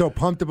 He was just so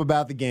pumped up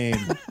about the game.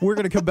 We're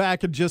going to come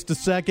back in just a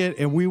second,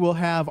 and we will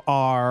have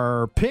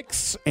our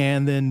picks,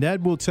 and then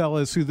Ned will tell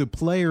us who the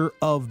player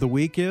of the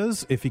week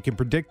is, if he can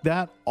predict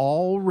that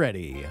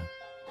already.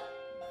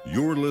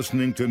 You're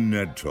listening to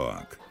Ned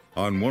Talk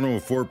on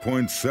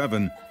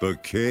 104.7 The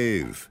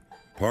Cave,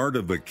 part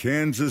of the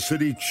Kansas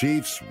City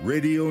Chiefs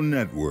Radio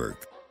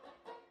Network.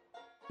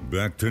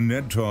 Back to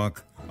Ned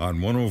Talk on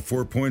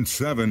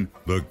 104.7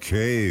 The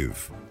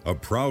Cave, a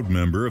proud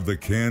member of the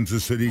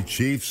Kansas City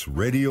Chiefs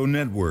Radio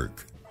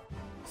Network.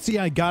 See,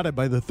 I got it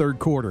by the third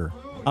quarter.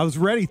 I was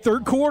ready.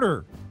 Third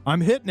quarter.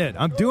 I'm hitting it.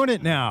 I'm doing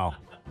it now.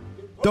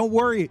 Don't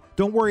worry.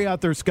 Don't worry out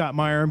there, Scott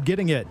Meyer. I'm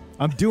getting it.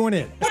 I'm doing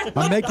it.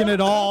 I'm making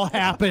it all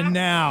happen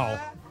now.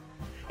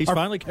 He's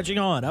finally catching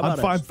on. How about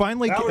I'm it?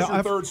 finally. That was your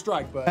I've- third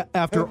strike, bud.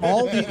 After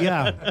all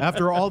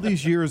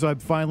these years,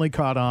 I've finally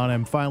caught on.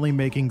 I'm finally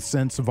making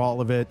sense of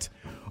all of it.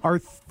 Our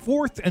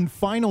fourth and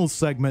final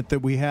segment that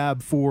we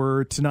have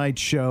for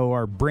tonight's show,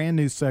 our brand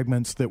new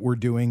segments that we're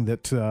doing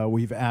that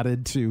we've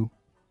added to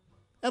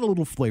add a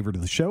little flavor to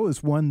the show,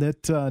 is one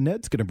that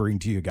Ned's going to bring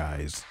to you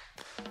guys.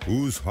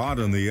 Who's hot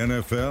in the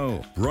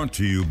NFL? Brought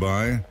to you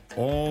by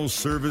All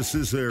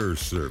Services Air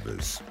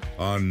Service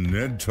on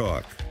Ned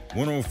Talk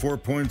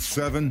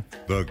 104.7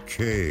 The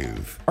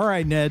Cave. All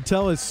right, Ned,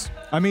 tell us.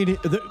 I mean,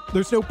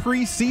 there's no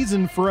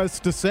preseason for us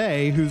to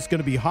say who's going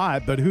to be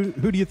hot, but who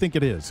do you think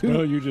it is?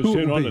 Well, you just who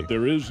hit will on be? it.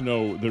 There is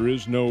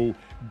no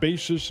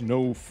basis,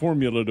 no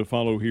formula to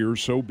follow here.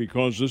 So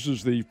because this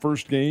is the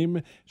first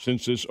game,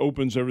 since this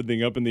opens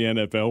everything up in the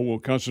NFL, we'll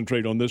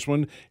concentrate on this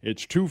one.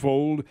 It's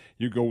twofold.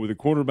 You go with the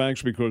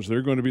quarterbacks because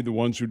they're going to be the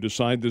ones who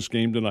decide this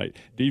game tonight.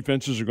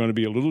 Defenses are going to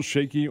be a little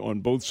shaky on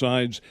both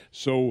sides.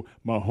 So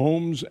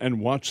Mahomes and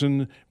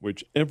Watson,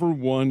 whichever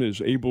one is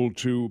able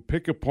to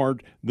pick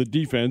apart the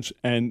defense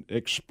and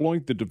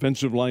exploit the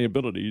defensive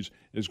liabilities,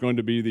 is going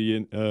to be the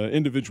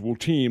individual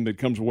team that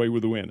comes away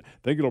with the win.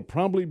 I think it'll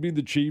probably be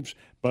the Chiefs,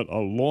 but a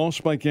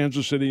loss by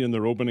Kansas City in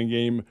their opening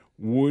game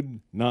would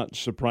not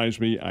surprise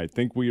me. I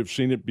think we have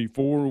seen it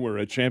before where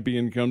a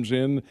champion comes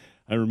in.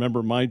 I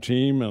remember my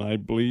team, and I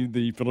believe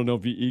the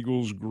Philadelphia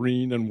Eagles,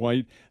 green and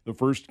white, the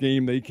first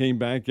game they came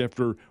back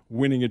after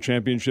winning a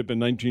championship in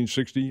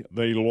 1960.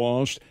 They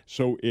lost,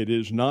 so it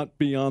is not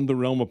beyond the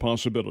realm of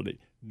possibility.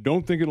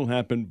 Don't think it'll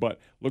happen, but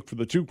look for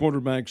the two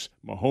quarterbacks,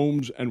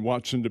 Mahomes and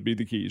Watson, to be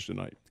the keys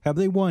tonight. Have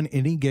they won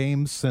any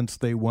games since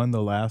they won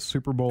the last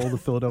Super Bowl, the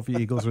Philadelphia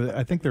Eagles?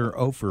 I think they're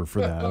 0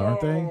 for that,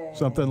 aren't they?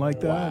 Something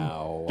like that.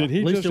 Wow. Did he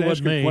At least just it ask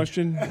wasn't a me.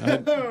 question?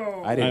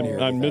 I didn't hear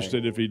I missed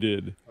anything. it if he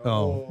did.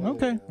 Oh,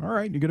 okay. All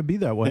right. You're going to be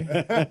that way.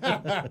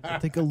 I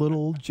think a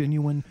little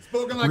genuine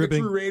Spoken like ribbing.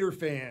 a true Raider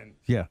fan.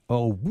 Yeah.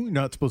 Oh, we're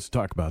not supposed to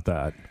talk about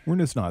that. We're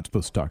just not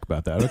supposed to talk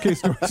about that. Okay,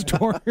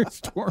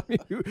 Stormy,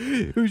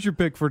 who's your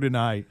pick for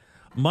tonight?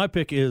 My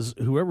pick is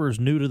whoever is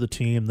new to the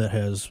team that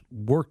has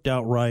worked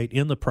out right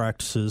in the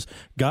practices,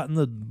 gotten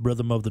the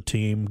rhythm of the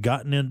team,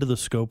 gotten into the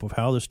scope of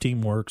how this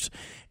team works,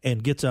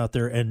 and gets out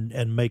there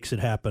and makes it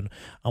happen.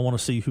 I want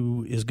to see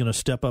who is going to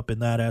step up in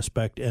that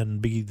aspect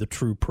and be the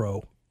true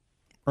pro.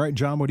 All right,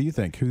 John, what do you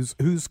think? Who's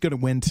going to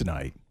win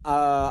tonight?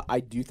 I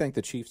do think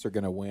the Chiefs are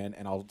going to win,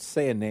 and I'll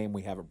say a name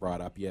we haven't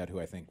brought up yet who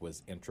I think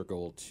was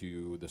integral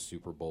to the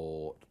Super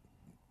Bowl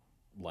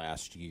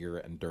last year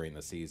and during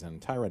the season.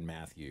 Tyrann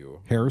Mathieu.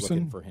 Harrison?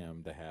 Looking for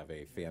him to have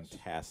a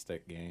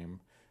fantastic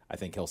game. I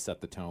think he'll set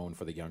the tone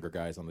for the younger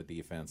guys on the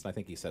defense, and I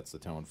think he sets the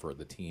tone for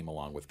the team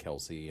along with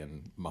Kelsey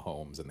and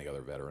Mahomes and the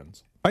other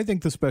veterans. I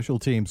think the special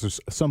teams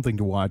are something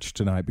to watch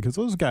tonight because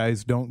those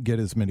guys don't get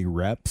as many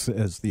reps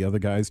as the other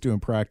guys do in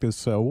practice.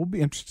 So we'll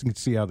be interesting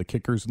to see how the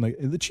kickers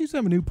and the Chiefs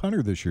have a new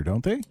punter this year,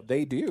 don't they?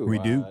 They do. We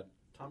do. Yep.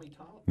 Tommy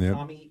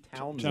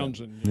Townsend.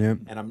 Townsend. Yep.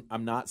 And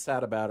I'm not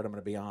sad about it. I'm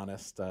going to be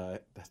honest.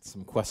 That's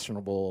some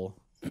questionable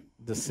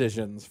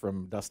decisions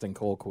from Dustin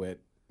Colquitt.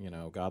 You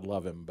know, God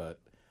love him, but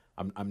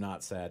I'm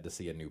not sad to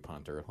see a new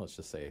punter. Let's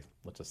just say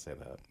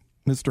that.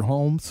 Mr.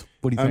 Holmes,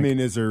 what do you think? I mean,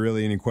 is there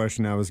really any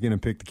question I was going to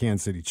pick the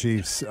Kansas City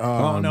Chiefs?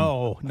 Oh,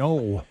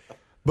 no.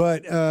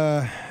 But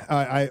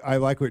I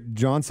like what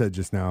John said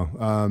just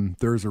now.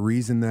 There's a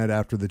reason that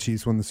after the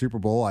Chiefs won the Super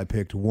Bowl, I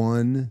picked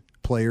one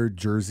player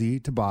jersey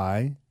to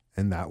buy,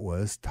 and that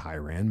was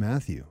Tyrann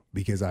Mathieu.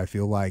 Because I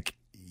feel like,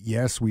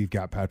 yes, we've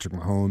got Patrick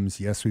Mahomes.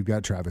 Yes, we've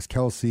got Travis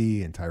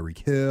Kelce and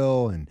Tyreek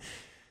Hill and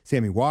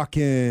Sammy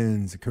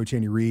Watkins, Coach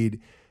Andy Reid.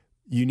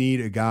 You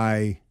need a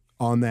guy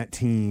on that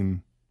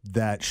team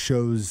that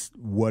shows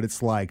what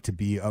it's like to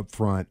be up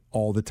front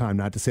all the time.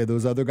 Not to say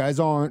those other guys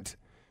aren't,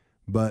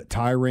 but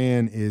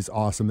Tyrann is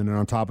awesome. And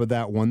on top of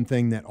that, one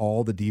thing that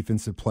all the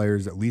defensive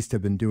players at least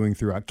have been doing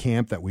throughout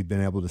camp that we've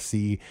been able to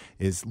see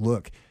is,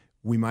 look,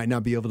 we might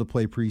not be able to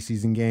play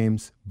preseason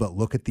games, but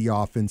look at the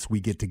offense we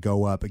get to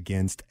go up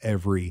against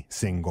every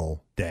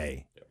single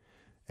day. Yep.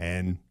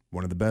 And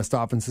one of the best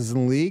offenses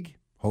in the league,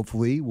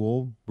 hopefully,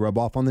 will rub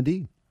off on the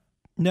D.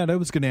 Ned, I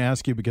was going to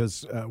ask you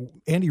because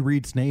Andy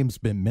Reid's name's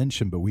been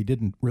mentioned, but we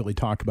didn't really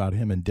talk about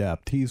him in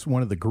depth. He's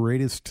one of the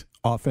greatest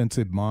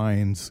offensive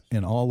minds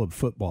in all of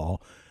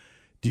football.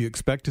 Do you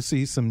expect to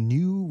see some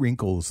new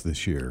wrinkles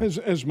this year?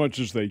 As much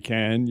as they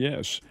can,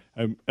 yes.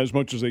 As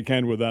much as they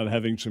can without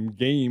having some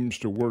games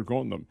to work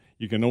on them.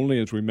 You can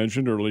only, as we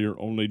mentioned earlier,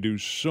 only do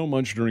so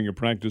much during a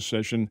practice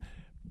session.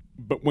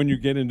 But when you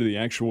get into the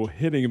actual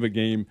hitting of a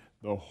game,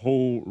 the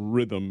whole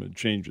rhythm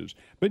changes.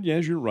 But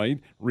yes, you're right.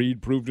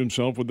 Reid proved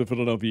himself with the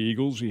Philadelphia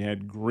Eagles. He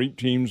had great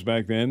teams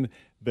back then.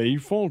 They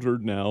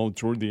faltered now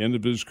toward the end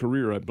of his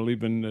career. I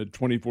believe in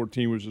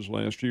 2014 was his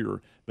last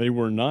year. They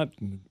were not,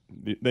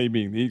 they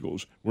being the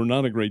Eagles, were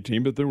not a great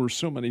team, but there were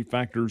so many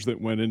factors that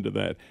went into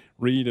that.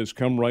 Reid has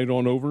come right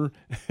on over.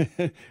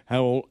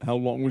 How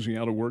long was he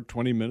out of work?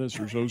 20 minutes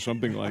or so,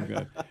 something like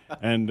that.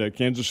 And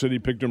Kansas City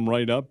picked him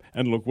right up,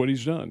 and look what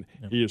he's done.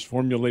 Yep. He has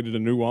formulated a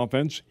new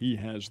offense. He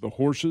has the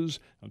horses.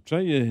 I'll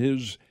tell you,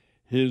 his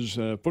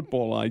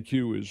football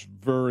IQ is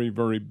very,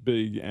 very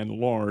big and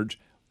large.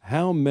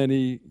 How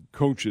many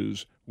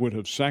coaches would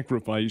have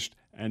sacrificed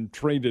and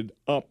traded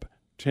up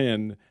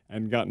 10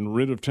 and gotten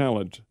rid of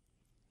talent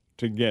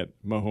to get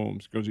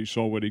Mahomes because he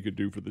saw what he could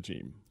do for the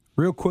team?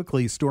 Real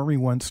quickly, Stormy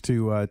wants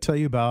to tell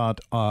you about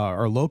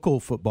our local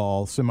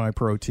football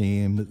semi-pro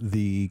team,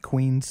 the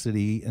Queen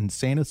City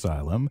Insane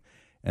Asylum,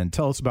 and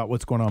tell us about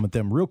what's going on with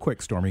them real quick,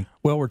 Stormy.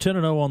 Well, we're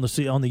 10-0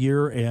 on the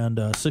year and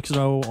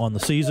 6-0 on the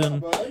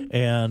season,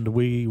 and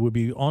we will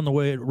be on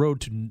the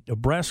road to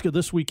Nebraska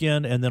this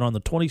weekend, and then on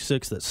the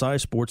 26th at Cy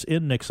Sports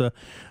in Nixa,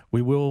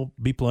 we will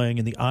be playing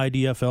in the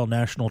IDFL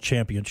National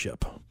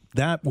Championship.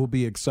 That will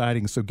be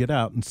exciting, so get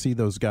out and see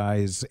those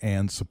guys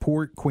and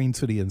support Queen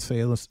City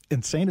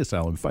Insane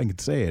Asylum, if I can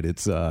say it.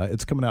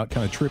 It's coming out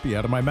kind of trippy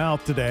out of my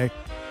mouth today.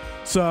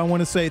 So I want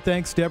to say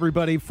thanks to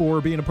everybody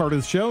for being a part of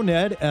the show.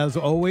 Ned, as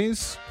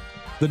always,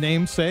 the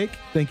namesake,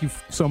 thank you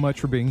so much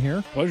for being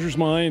here. Pleasure's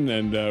mine,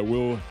 and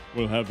we'll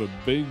have a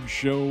big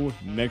show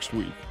next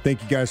week.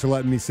 Thank you guys for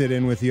letting me sit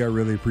in with you. I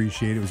really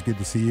appreciate it. It was good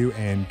to see you,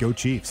 and go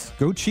Chiefs.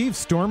 Go Chiefs,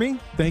 Stormy.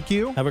 Thank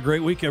you. Have a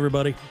great week,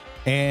 everybody.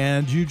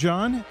 And you,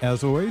 John,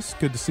 as always,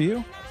 good to see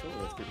you.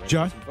 Absolutely. Let's get ready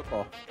for some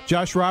football.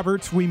 Josh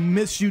Roberts, we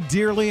miss you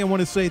dearly. I want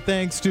to say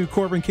thanks to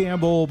Corbin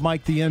Campbell,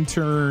 Mike the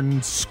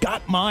intern,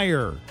 Scott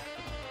Meyer,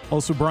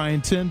 also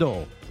Brian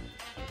Tyndall.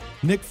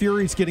 Nick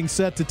Fury's getting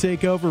set to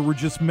take over. We're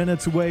just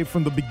minutes away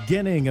from the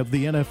beginning of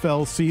the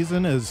NFL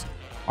season as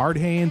Art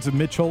Haynes and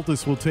Mitch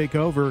Holtis will take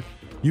over.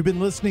 You've been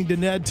listening to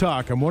Ned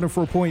Talk on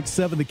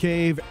 104.7 The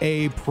Cave,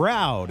 a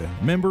proud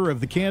member of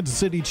the Kansas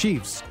City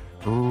Chiefs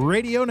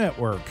Radio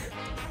Network.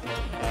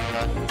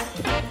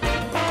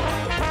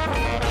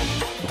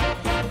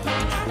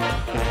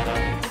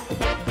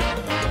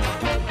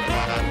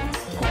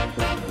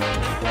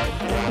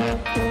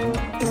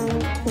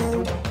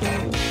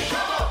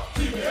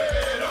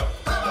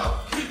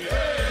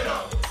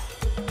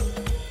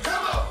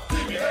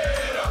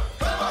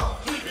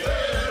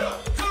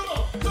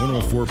 Come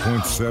on,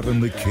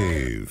 104.7 The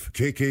Cave,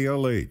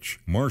 KKLH,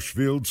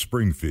 Marshfield,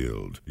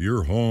 Springfield.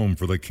 Your home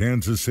for the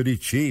Kansas City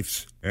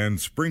Chiefs and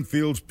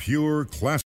Springfield's pure classic.